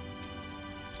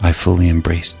 I fully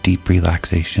embrace deep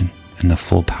relaxation and the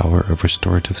full power of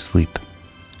restorative sleep.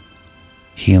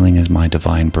 Healing is my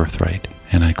divine birthright,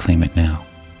 and I claim it now.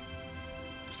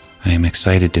 I am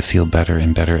excited to feel better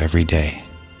and better every day.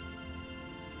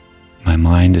 My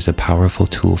mind is a powerful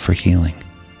tool for healing.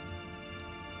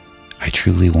 I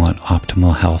truly want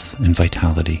optimal health and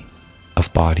vitality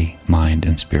of body, mind,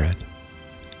 and spirit.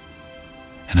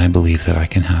 And I believe that I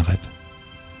can have it.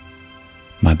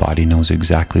 My body knows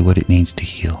exactly what it needs to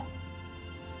heal.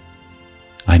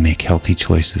 I make healthy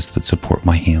choices that support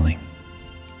my healing.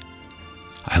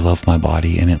 I love my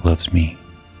body and it loves me.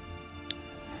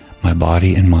 My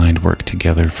body and mind work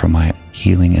together for my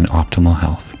healing and optimal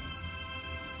health.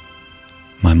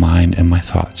 My mind and my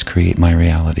thoughts create my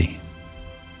reality.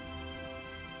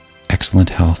 Excellent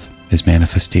health is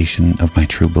manifestation of my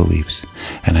true beliefs,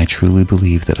 and I truly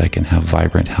believe that I can have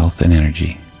vibrant health and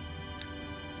energy.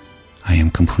 I am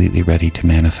completely ready to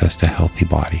manifest a healthy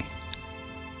body.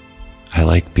 I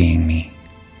like being me.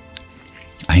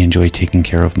 I enjoy taking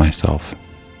care of myself.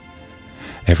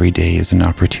 Every day is an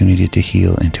opportunity to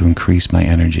heal and to increase my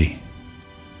energy.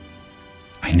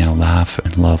 I now laugh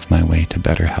and love my way to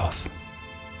better health.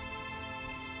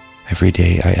 Every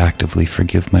day I actively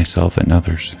forgive myself and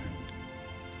others.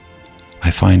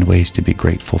 I find ways to be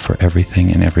grateful for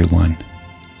everything and everyone.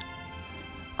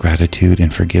 Gratitude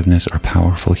and forgiveness are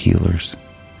powerful healers.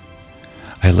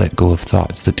 I let go of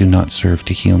thoughts that do not serve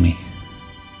to heal me.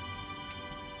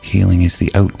 Healing is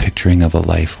the outpicturing of a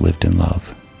life lived in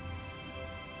love.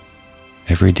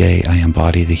 Every day I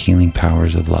embody the healing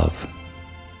powers of love.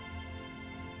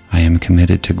 I am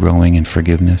committed to growing in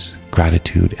forgiveness,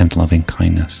 gratitude, and loving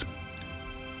kindness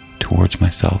towards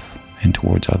myself and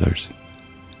towards others.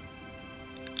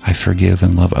 I forgive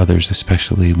and love others,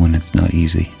 especially when it's not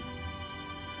easy.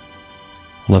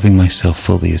 Loving myself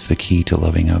fully is the key to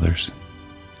loving others.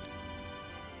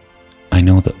 I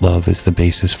know that love is the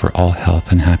basis for all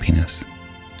health and happiness.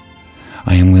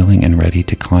 I am willing and ready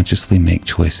to consciously make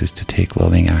choices to take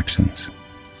loving actions.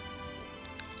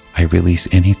 I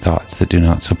release any thoughts that do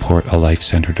not support a life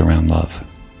centered around love.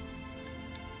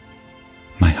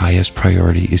 My highest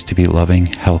priority is to be loving,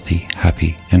 healthy,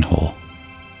 happy, and whole.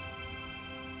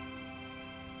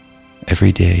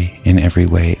 Every day, in every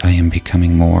way, I am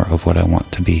becoming more of what I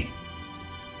want to be.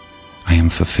 I am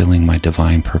fulfilling my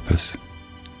divine purpose.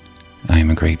 I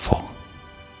am grateful.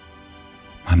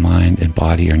 My mind and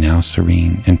body are now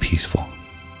serene and peaceful.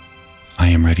 I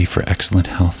am ready for excellent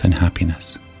health and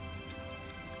happiness.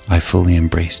 I fully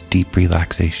embrace deep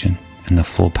relaxation and the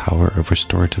full power of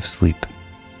restorative sleep.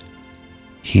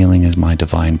 Healing is my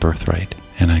divine birthright,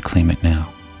 and I claim it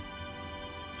now.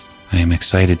 I am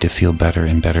excited to feel better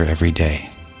and better every day.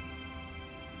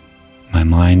 My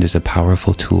mind is a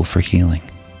powerful tool for healing.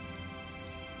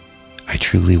 I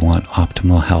truly want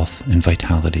optimal health and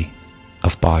vitality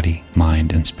of body,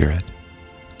 mind, and spirit.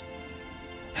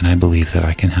 And I believe that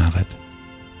I can have it.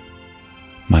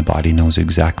 My body knows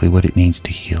exactly what it needs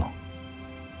to heal.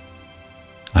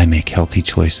 I make healthy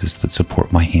choices that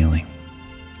support my healing.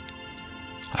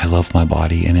 I love my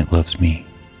body and it loves me.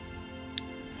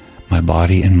 My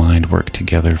body and mind work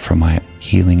together for my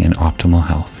healing and optimal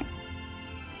health.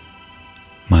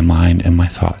 My mind and my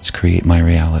thoughts create my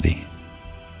reality.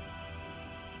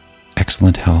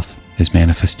 Excellent health is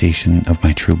manifestation of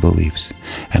my true beliefs,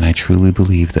 and I truly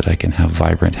believe that I can have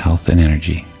vibrant health and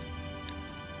energy.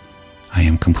 I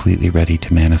am completely ready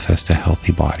to manifest a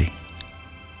healthy body.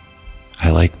 I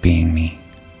like being me.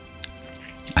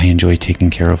 I enjoy taking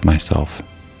care of myself.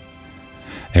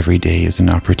 Every day is an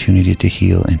opportunity to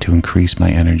heal and to increase my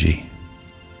energy.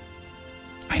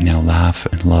 I now laugh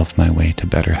and love my way to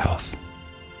better health.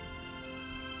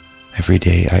 Every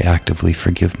day I actively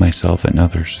forgive myself and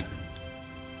others.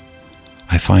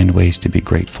 I find ways to be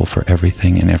grateful for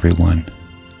everything and everyone.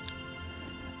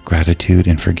 Gratitude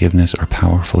and forgiveness are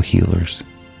powerful healers.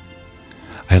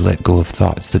 I let go of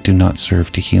thoughts that do not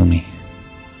serve to heal me.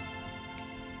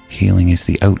 Healing is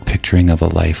the outpicturing of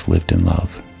a life lived in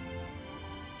love.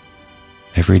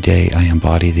 Every day I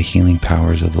embody the healing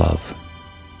powers of love.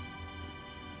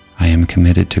 I am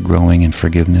committed to growing in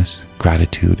forgiveness,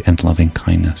 gratitude, and loving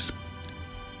kindness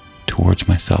towards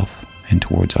myself and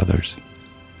towards others.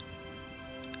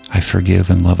 I forgive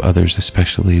and love others,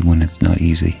 especially when it's not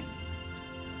easy.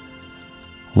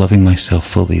 Loving myself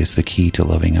fully is the key to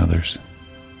loving others.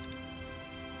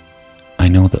 I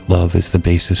know that love is the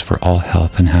basis for all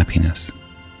health and happiness.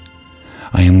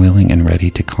 I am willing and ready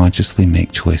to consciously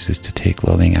make choices to take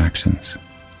loving actions.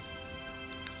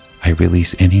 I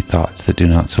release any thoughts that do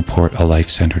not support a life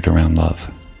centered around love.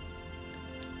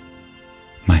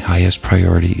 My highest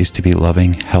priority is to be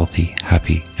loving, healthy,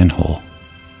 happy, and whole.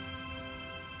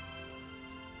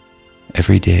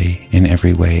 Every day, in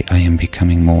every way, I am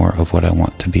becoming more of what I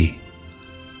want to be.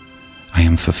 I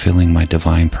am fulfilling my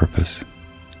divine purpose.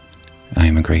 I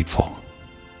am grateful.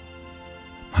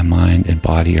 My mind and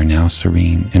body are now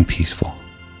serene and peaceful.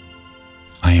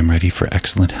 I am ready for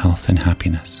excellent health and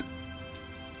happiness.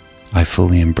 I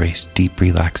fully embrace deep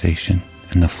relaxation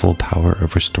and the full power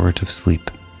of restorative sleep.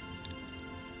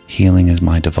 Healing is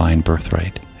my divine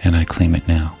birthright, and I claim it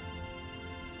now.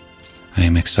 I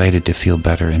am excited to feel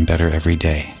better and better every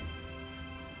day.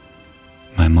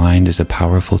 My mind is a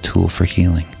powerful tool for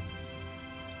healing.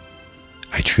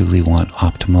 I truly want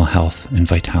optimal health and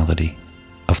vitality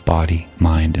of body,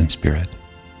 mind, and spirit.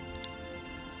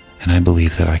 And I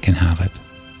believe that I can have it.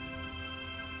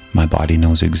 My body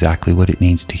knows exactly what it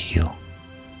needs to heal.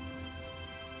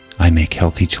 I make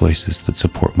healthy choices that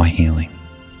support my healing.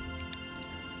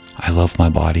 I love my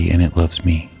body and it loves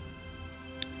me.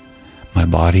 My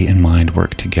body and mind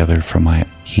work together for my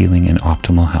healing and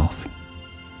optimal health.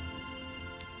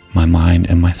 My mind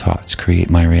and my thoughts create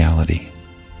my reality.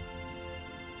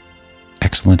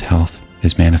 Excellent health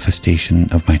is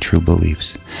manifestation of my true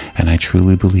beliefs, and I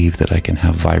truly believe that I can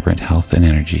have vibrant health and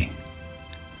energy.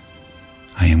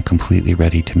 I am completely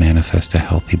ready to manifest a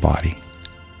healthy body.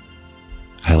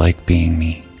 I like being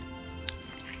me.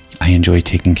 I enjoy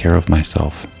taking care of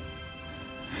myself.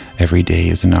 Every day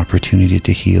is an opportunity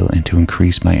to heal and to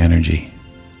increase my energy.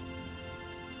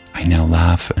 I now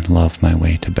laugh and love my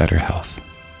way to better health.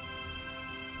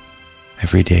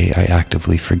 Every day I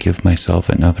actively forgive myself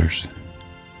and others.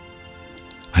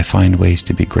 I find ways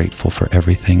to be grateful for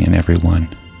everything and everyone.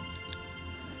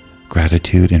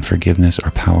 Gratitude and forgiveness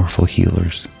are powerful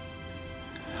healers.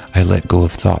 I let go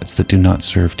of thoughts that do not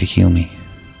serve to heal me.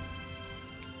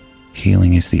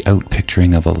 Healing is the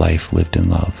outpicturing of a life lived in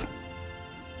love.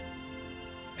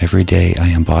 Every day I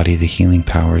embody the healing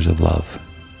powers of love.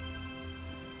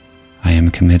 I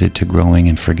am committed to growing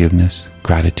in forgiveness,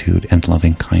 gratitude, and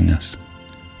loving kindness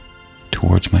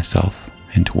towards myself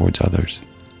and towards others.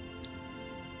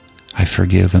 I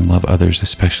forgive and love others,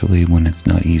 especially when it's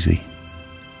not easy.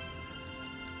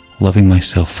 Loving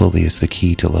myself fully is the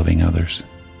key to loving others.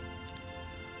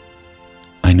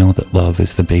 I know that love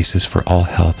is the basis for all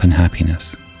health and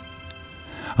happiness.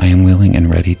 I am willing and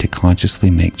ready to consciously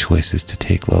make choices to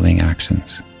take loving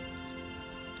actions.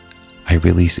 I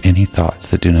release any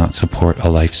thoughts that do not support a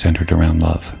life centered around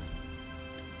love.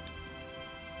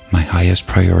 My highest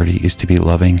priority is to be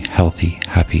loving, healthy,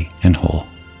 happy, and whole.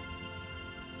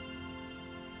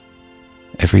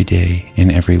 Every day,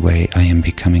 in every way, I am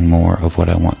becoming more of what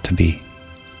I want to be.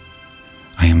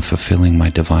 I am fulfilling my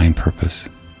divine purpose.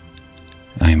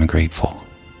 I am grateful.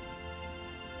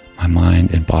 My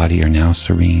mind and body are now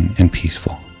serene and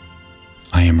peaceful.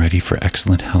 I am ready for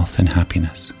excellent health and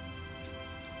happiness.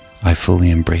 I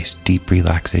fully embrace deep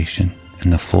relaxation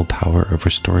and the full power of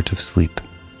restorative sleep.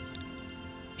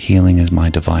 Healing is my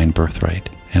divine birthright,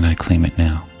 and I claim it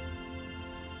now.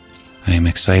 I am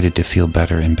excited to feel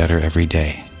better and better every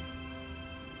day.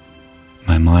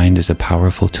 My mind is a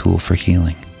powerful tool for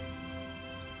healing.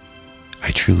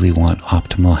 I truly want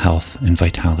optimal health and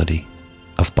vitality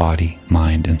of body,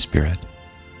 mind, and spirit.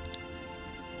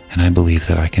 And I believe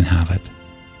that I can have it.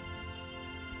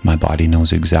 My body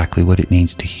knows exactly what it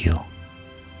needs to heal.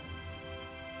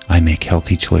 I make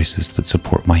healthy choices that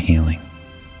support my healing.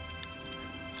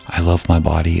 I love my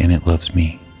body and it loves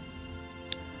me.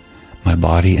 My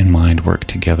body and mind work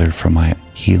together for my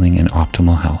healing and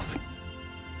optimal health.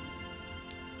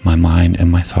 My mind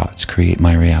and my thoughts create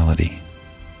my reality.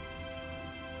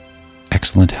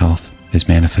 Excellent health is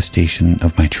manifestation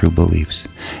of my true beliefs,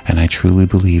 and I truly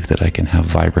believe that I can have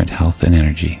vibrant health and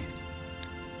energy.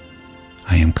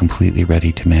 I am completely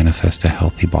ready to manifest a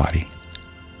healthy body.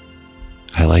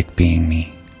 I like being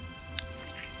me.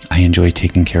 I enjoy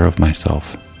taking care of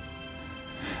myself.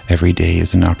 Every day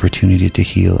is an opportunity to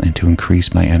heal and to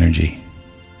increase my energy.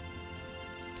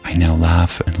 I now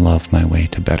laugh and love my way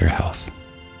to better health.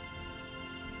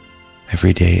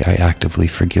 Every day I actively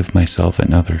forgive myself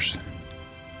and others.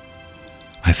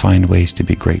 I find ways to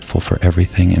be grateful for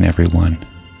everything and everyone.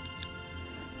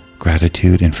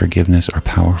 Gratitude and forgiveness are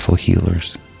powerful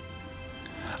healers.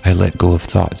 I let go of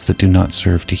thoughts that do not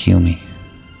serve to heal me.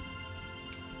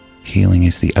 Healing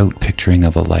is the outpicturing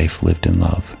of a life lived in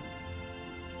love.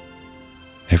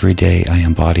 Every day I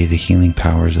embody the healing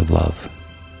powers of love.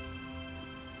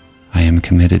 I am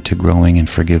committed to growing in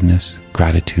forgiveness,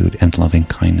 gratitude, and loving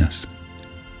kindness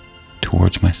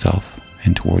towards myself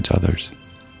and towards others.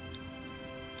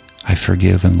 I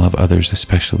forgive and love others,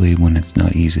 especially when it's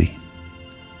not easy.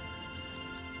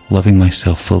 Loving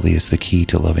myself fully is the key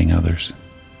to loving others.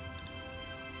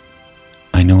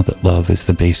 I know that love is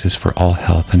the basis for all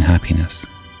health and happiness.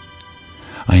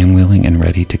 I am willing and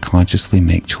ready to consciously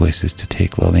make choices to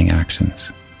take loving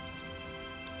actions.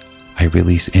 I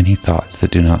release any thoughts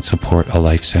that do not support a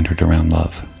life centered around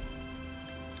love.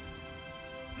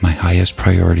 My highest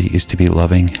priority is to be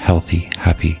loving, healthy,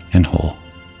 happy, and whole.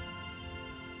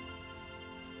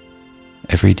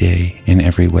 Every day, in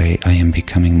every way, I am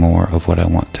becoming more of what I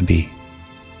want to be.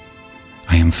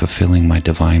 I am fulfilling my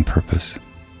divine purpose.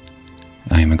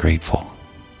 I am grateful.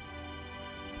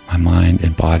 My mind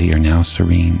and body are now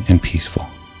serene and peaceful.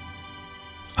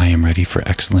 I am ready for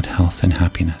excellent health and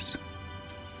happiness.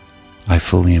 I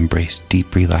fully embrace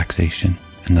deep relaxation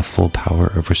and the full power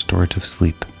of restorative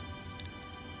sleep.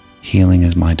 Healing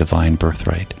is my divine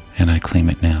birthright, and I claim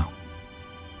it now.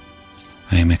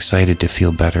 I am excited to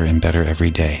feel better and better every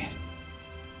day.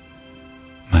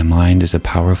 My mind is a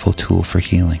powerful tool for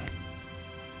healing.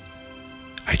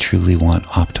 I truly want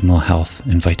optimal health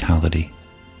and vitality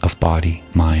of body,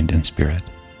 mind, and spirit.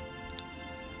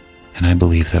 And I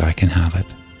believe that I can have it.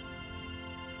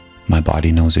 My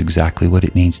body knows exactly what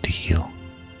it needs to heal.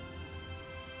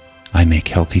 I make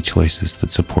healthy choices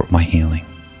that support my healing.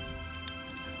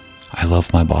 I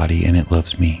love my body and it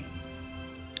loves me.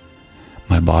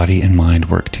 My body and mind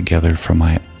work together for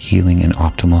my healing and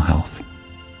optimal health.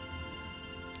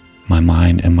 My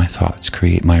mind and my thoughts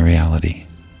create my reality.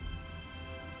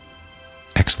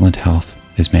 Excellent health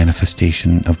is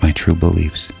manifestation of my true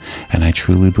beliefs, and I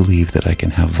truly believe that I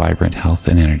can have vibrant health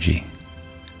and energy.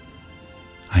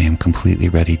 I am completely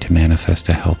ready to manifest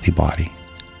a healthy body.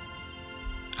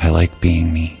 I like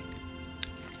being me.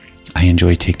 I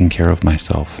enjoy taking care of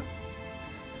myself.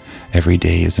 Every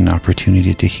day is an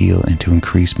opportunity to heal and to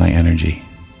increase my energy.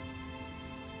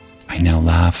 I now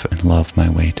laugh and love my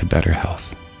way to better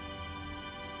health.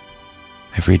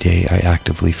 Every day I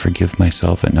actively forgive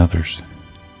myself and others.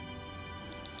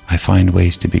 I find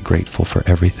ways to be grateful for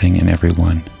everything and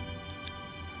everyone.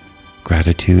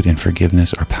 Gratitude and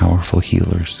forgiveness are powerful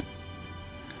healers.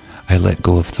 I let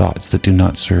go of thoughts that do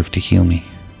not serve to heal me.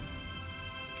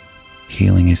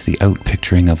 Healing is the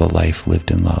outpicturing of a life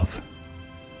lived in love.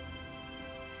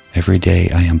 Every day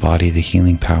I embody the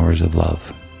healing powers of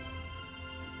love.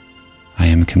 I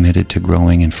am committed to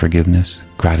growing in forgiveness,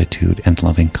 gratitude, and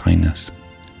loving kindness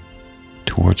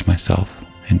towards myself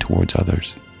and towards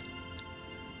others.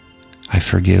 I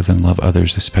forgive and love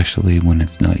others, especially when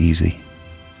it's not easy.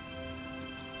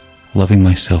 Loving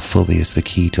myself fully is the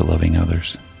key to loving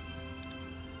others.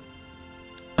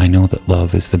 I know that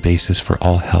love is the basis for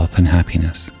all health and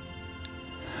happiness.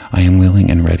 I am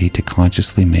willing and ready to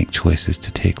consciously make choices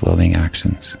to take loving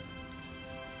actions.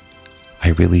 I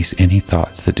release any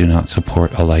thoughts that do not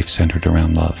support a life centered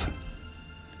around love.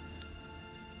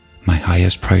 My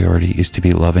highest priority is to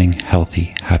be loving,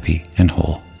 healthy, happy, and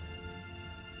whole.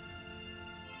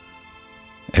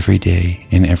 Every day,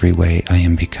 in every way, I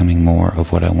am becoming more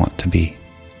of what I want to be.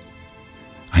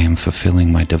 I am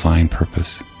fulfilling my divine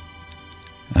purpose.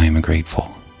 I am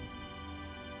grateful.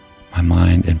 My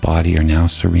mind and body are now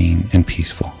serene and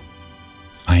peaceful.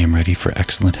 I am ready for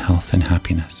excellent health and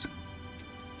happiness.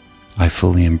 I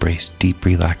fully embrace deep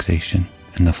relaxation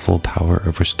and the full power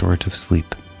of restorative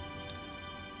sleep.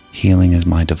 Healing is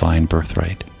my divine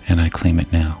birthright, and I claim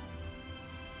it now.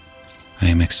 I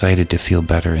am excited to feel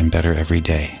better and better every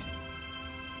day.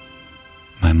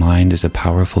 My mind is a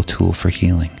powerful tool for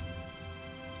healing.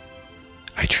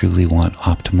 I truly want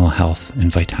optimal health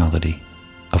and vitality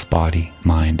of body,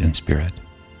 mind, and spirit.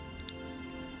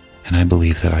 And I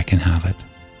believe that I can have it.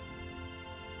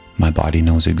 My body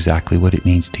knows exactly what it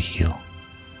needs to heal.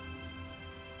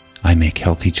 I make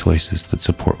healthy choices that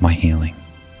support my healing.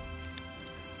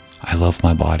 I love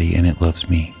my body and it loves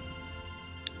me.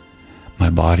 My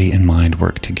body and mind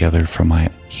work together for my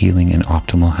healing and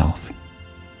optimal health.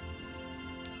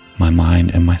 My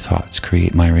mind and my thoughts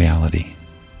create my reality.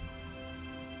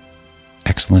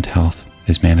 Excellent health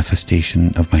is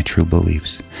manifestation of my true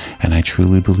beliefs, and I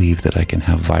truly believe that I can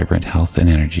have vibrant health and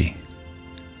energy.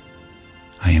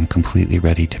 I am completely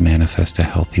ready to manifest a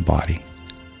healthy body.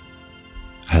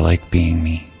 I like being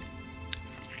me.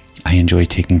 I enjoy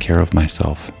taking care of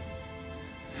myself.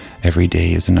 Every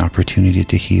day is an opportunity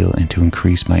to heal and to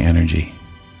increase my energy.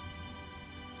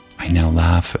 I now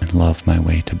laugh and love my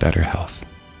way to better health.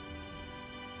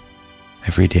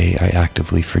 Every day I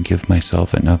actively forgive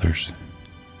myself and others.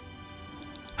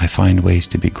 I find ways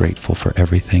to be grateful for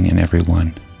everything and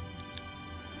everyone.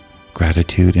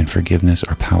 Gratitude and forgiveness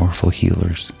are powerful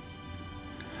healers.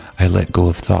 I let go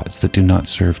of thoughts that do not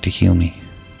serve to heal me.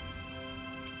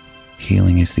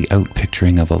 Healing is the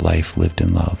outpicturing of a life lived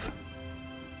in love.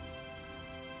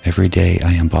 Every day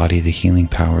I embody the healing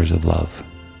powers of love.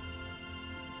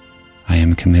 I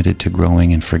am committed to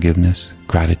growing in forgiveness,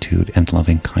 gratitude, and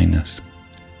loving kindness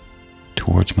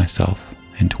towards myself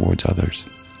and towards others.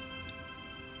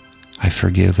 I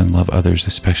forgive and love others,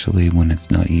 especially when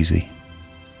it's not easy.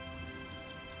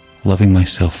 Loving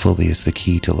myself fully is the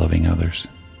key to loving others.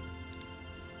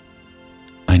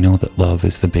 I know that love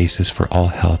is the basis for all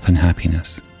health and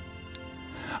happiness.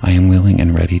 I am willing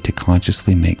and ready to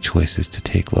consciously make choices to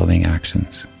take loving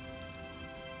actions.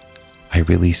 I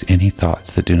release any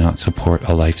thoughts that do not support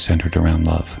a life centered around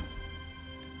love.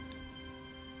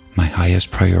 My highest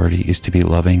priority is to be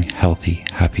loving, healthy,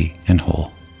 happy, and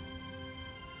whole.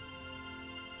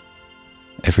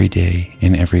 Every day,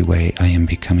 in every way, I am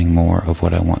becoming more of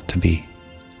what I want to be.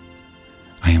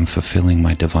 I am fulfilling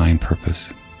my divine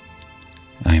purpose.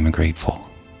 I am grateful.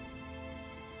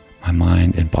 My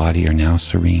mind and body are now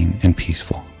serene and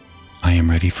peaceful. I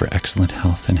am ready for excellent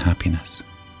health and happiness.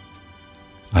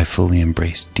 I fully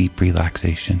embrace deep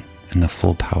relaxation and the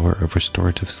full power of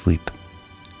restorative sleep.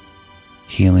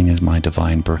 Healing is my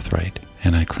divine birthright,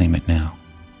 and I claim it now.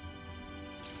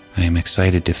 I am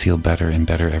excited to feel better and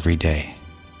better every day.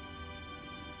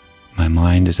 My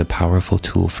mind is a powerful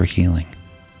tool for healing.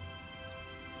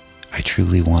 I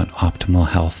truly want optimal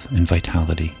health and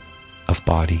vitality of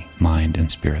body, mind,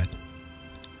 and spirit.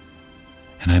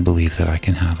 And I believe that I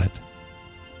can have it.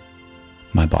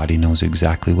 My body knows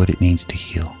exactly what it needs to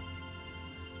heal.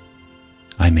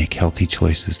 I make healthy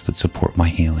choices that support my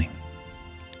healing.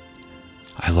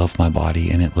 I love my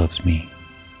body and it loves me.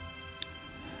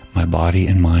 My body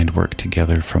and mind work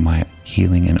together for my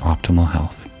healing and optimal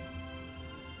health.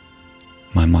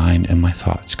 My mind and my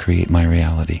thoughts create my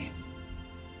reality.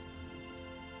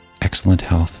 Excellent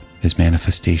health is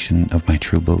manifestation of my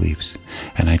true beliefs,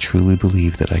 and I truly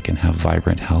believe that I can have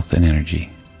vibrant health and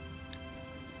energy.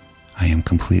 I am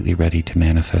completely ready to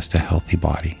manifest a healthy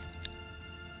body.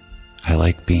 I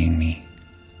like being me.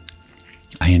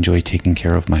 I enjoy taking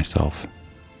care of myself.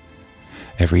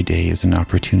 Every day is an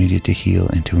opportunity to heal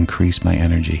and to increase my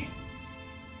energy.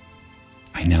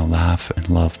 I now laugh and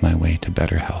love my way to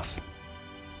better health.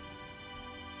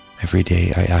 Every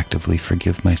day I actively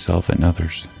forgive myself and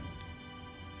others.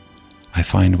 I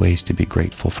find ways to be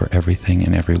grateful for everything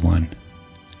and everyone.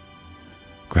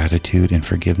 Gratitude and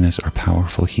forgiveness are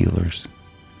powerful healers.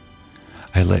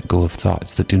 I let go of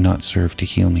thoughts that do not serve to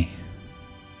heal me.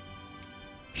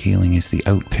 Healing is the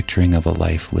outpicturing of a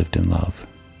life lived in love.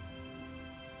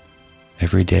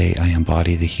 Every day I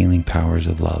embody the healing powers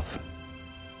of love.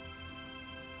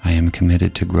 I am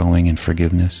committed to growing in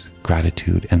forgiveness,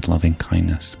 gratitude, and loving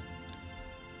kindness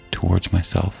towards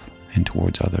myself and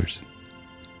towards others.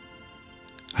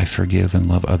 I forgive and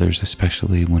love others,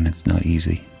 especially when it's not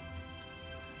easy.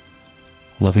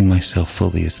 Loving myself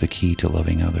fully is the key to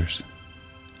loving others.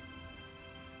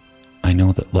 I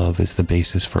know that love is the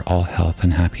basis for all health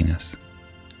and happiness.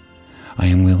 I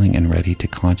am willing and ready to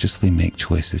consciously make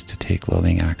choices to take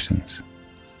loving actions.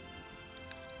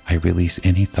 I release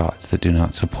any thoughts that do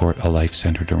not support a life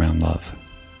centered around love.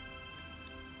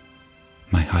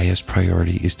 My highest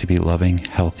priority is to be loving,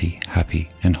 healthy, happy,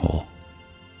 and whole.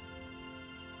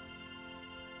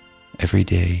 Every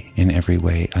day, in every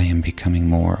way, I am becoming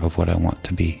more of what I want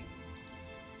to be.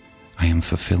 I am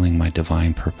fulfilling my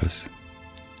divine purpose.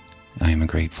 I am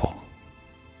grateful.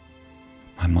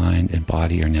 My mind and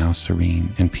body are now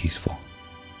serene and peaceful.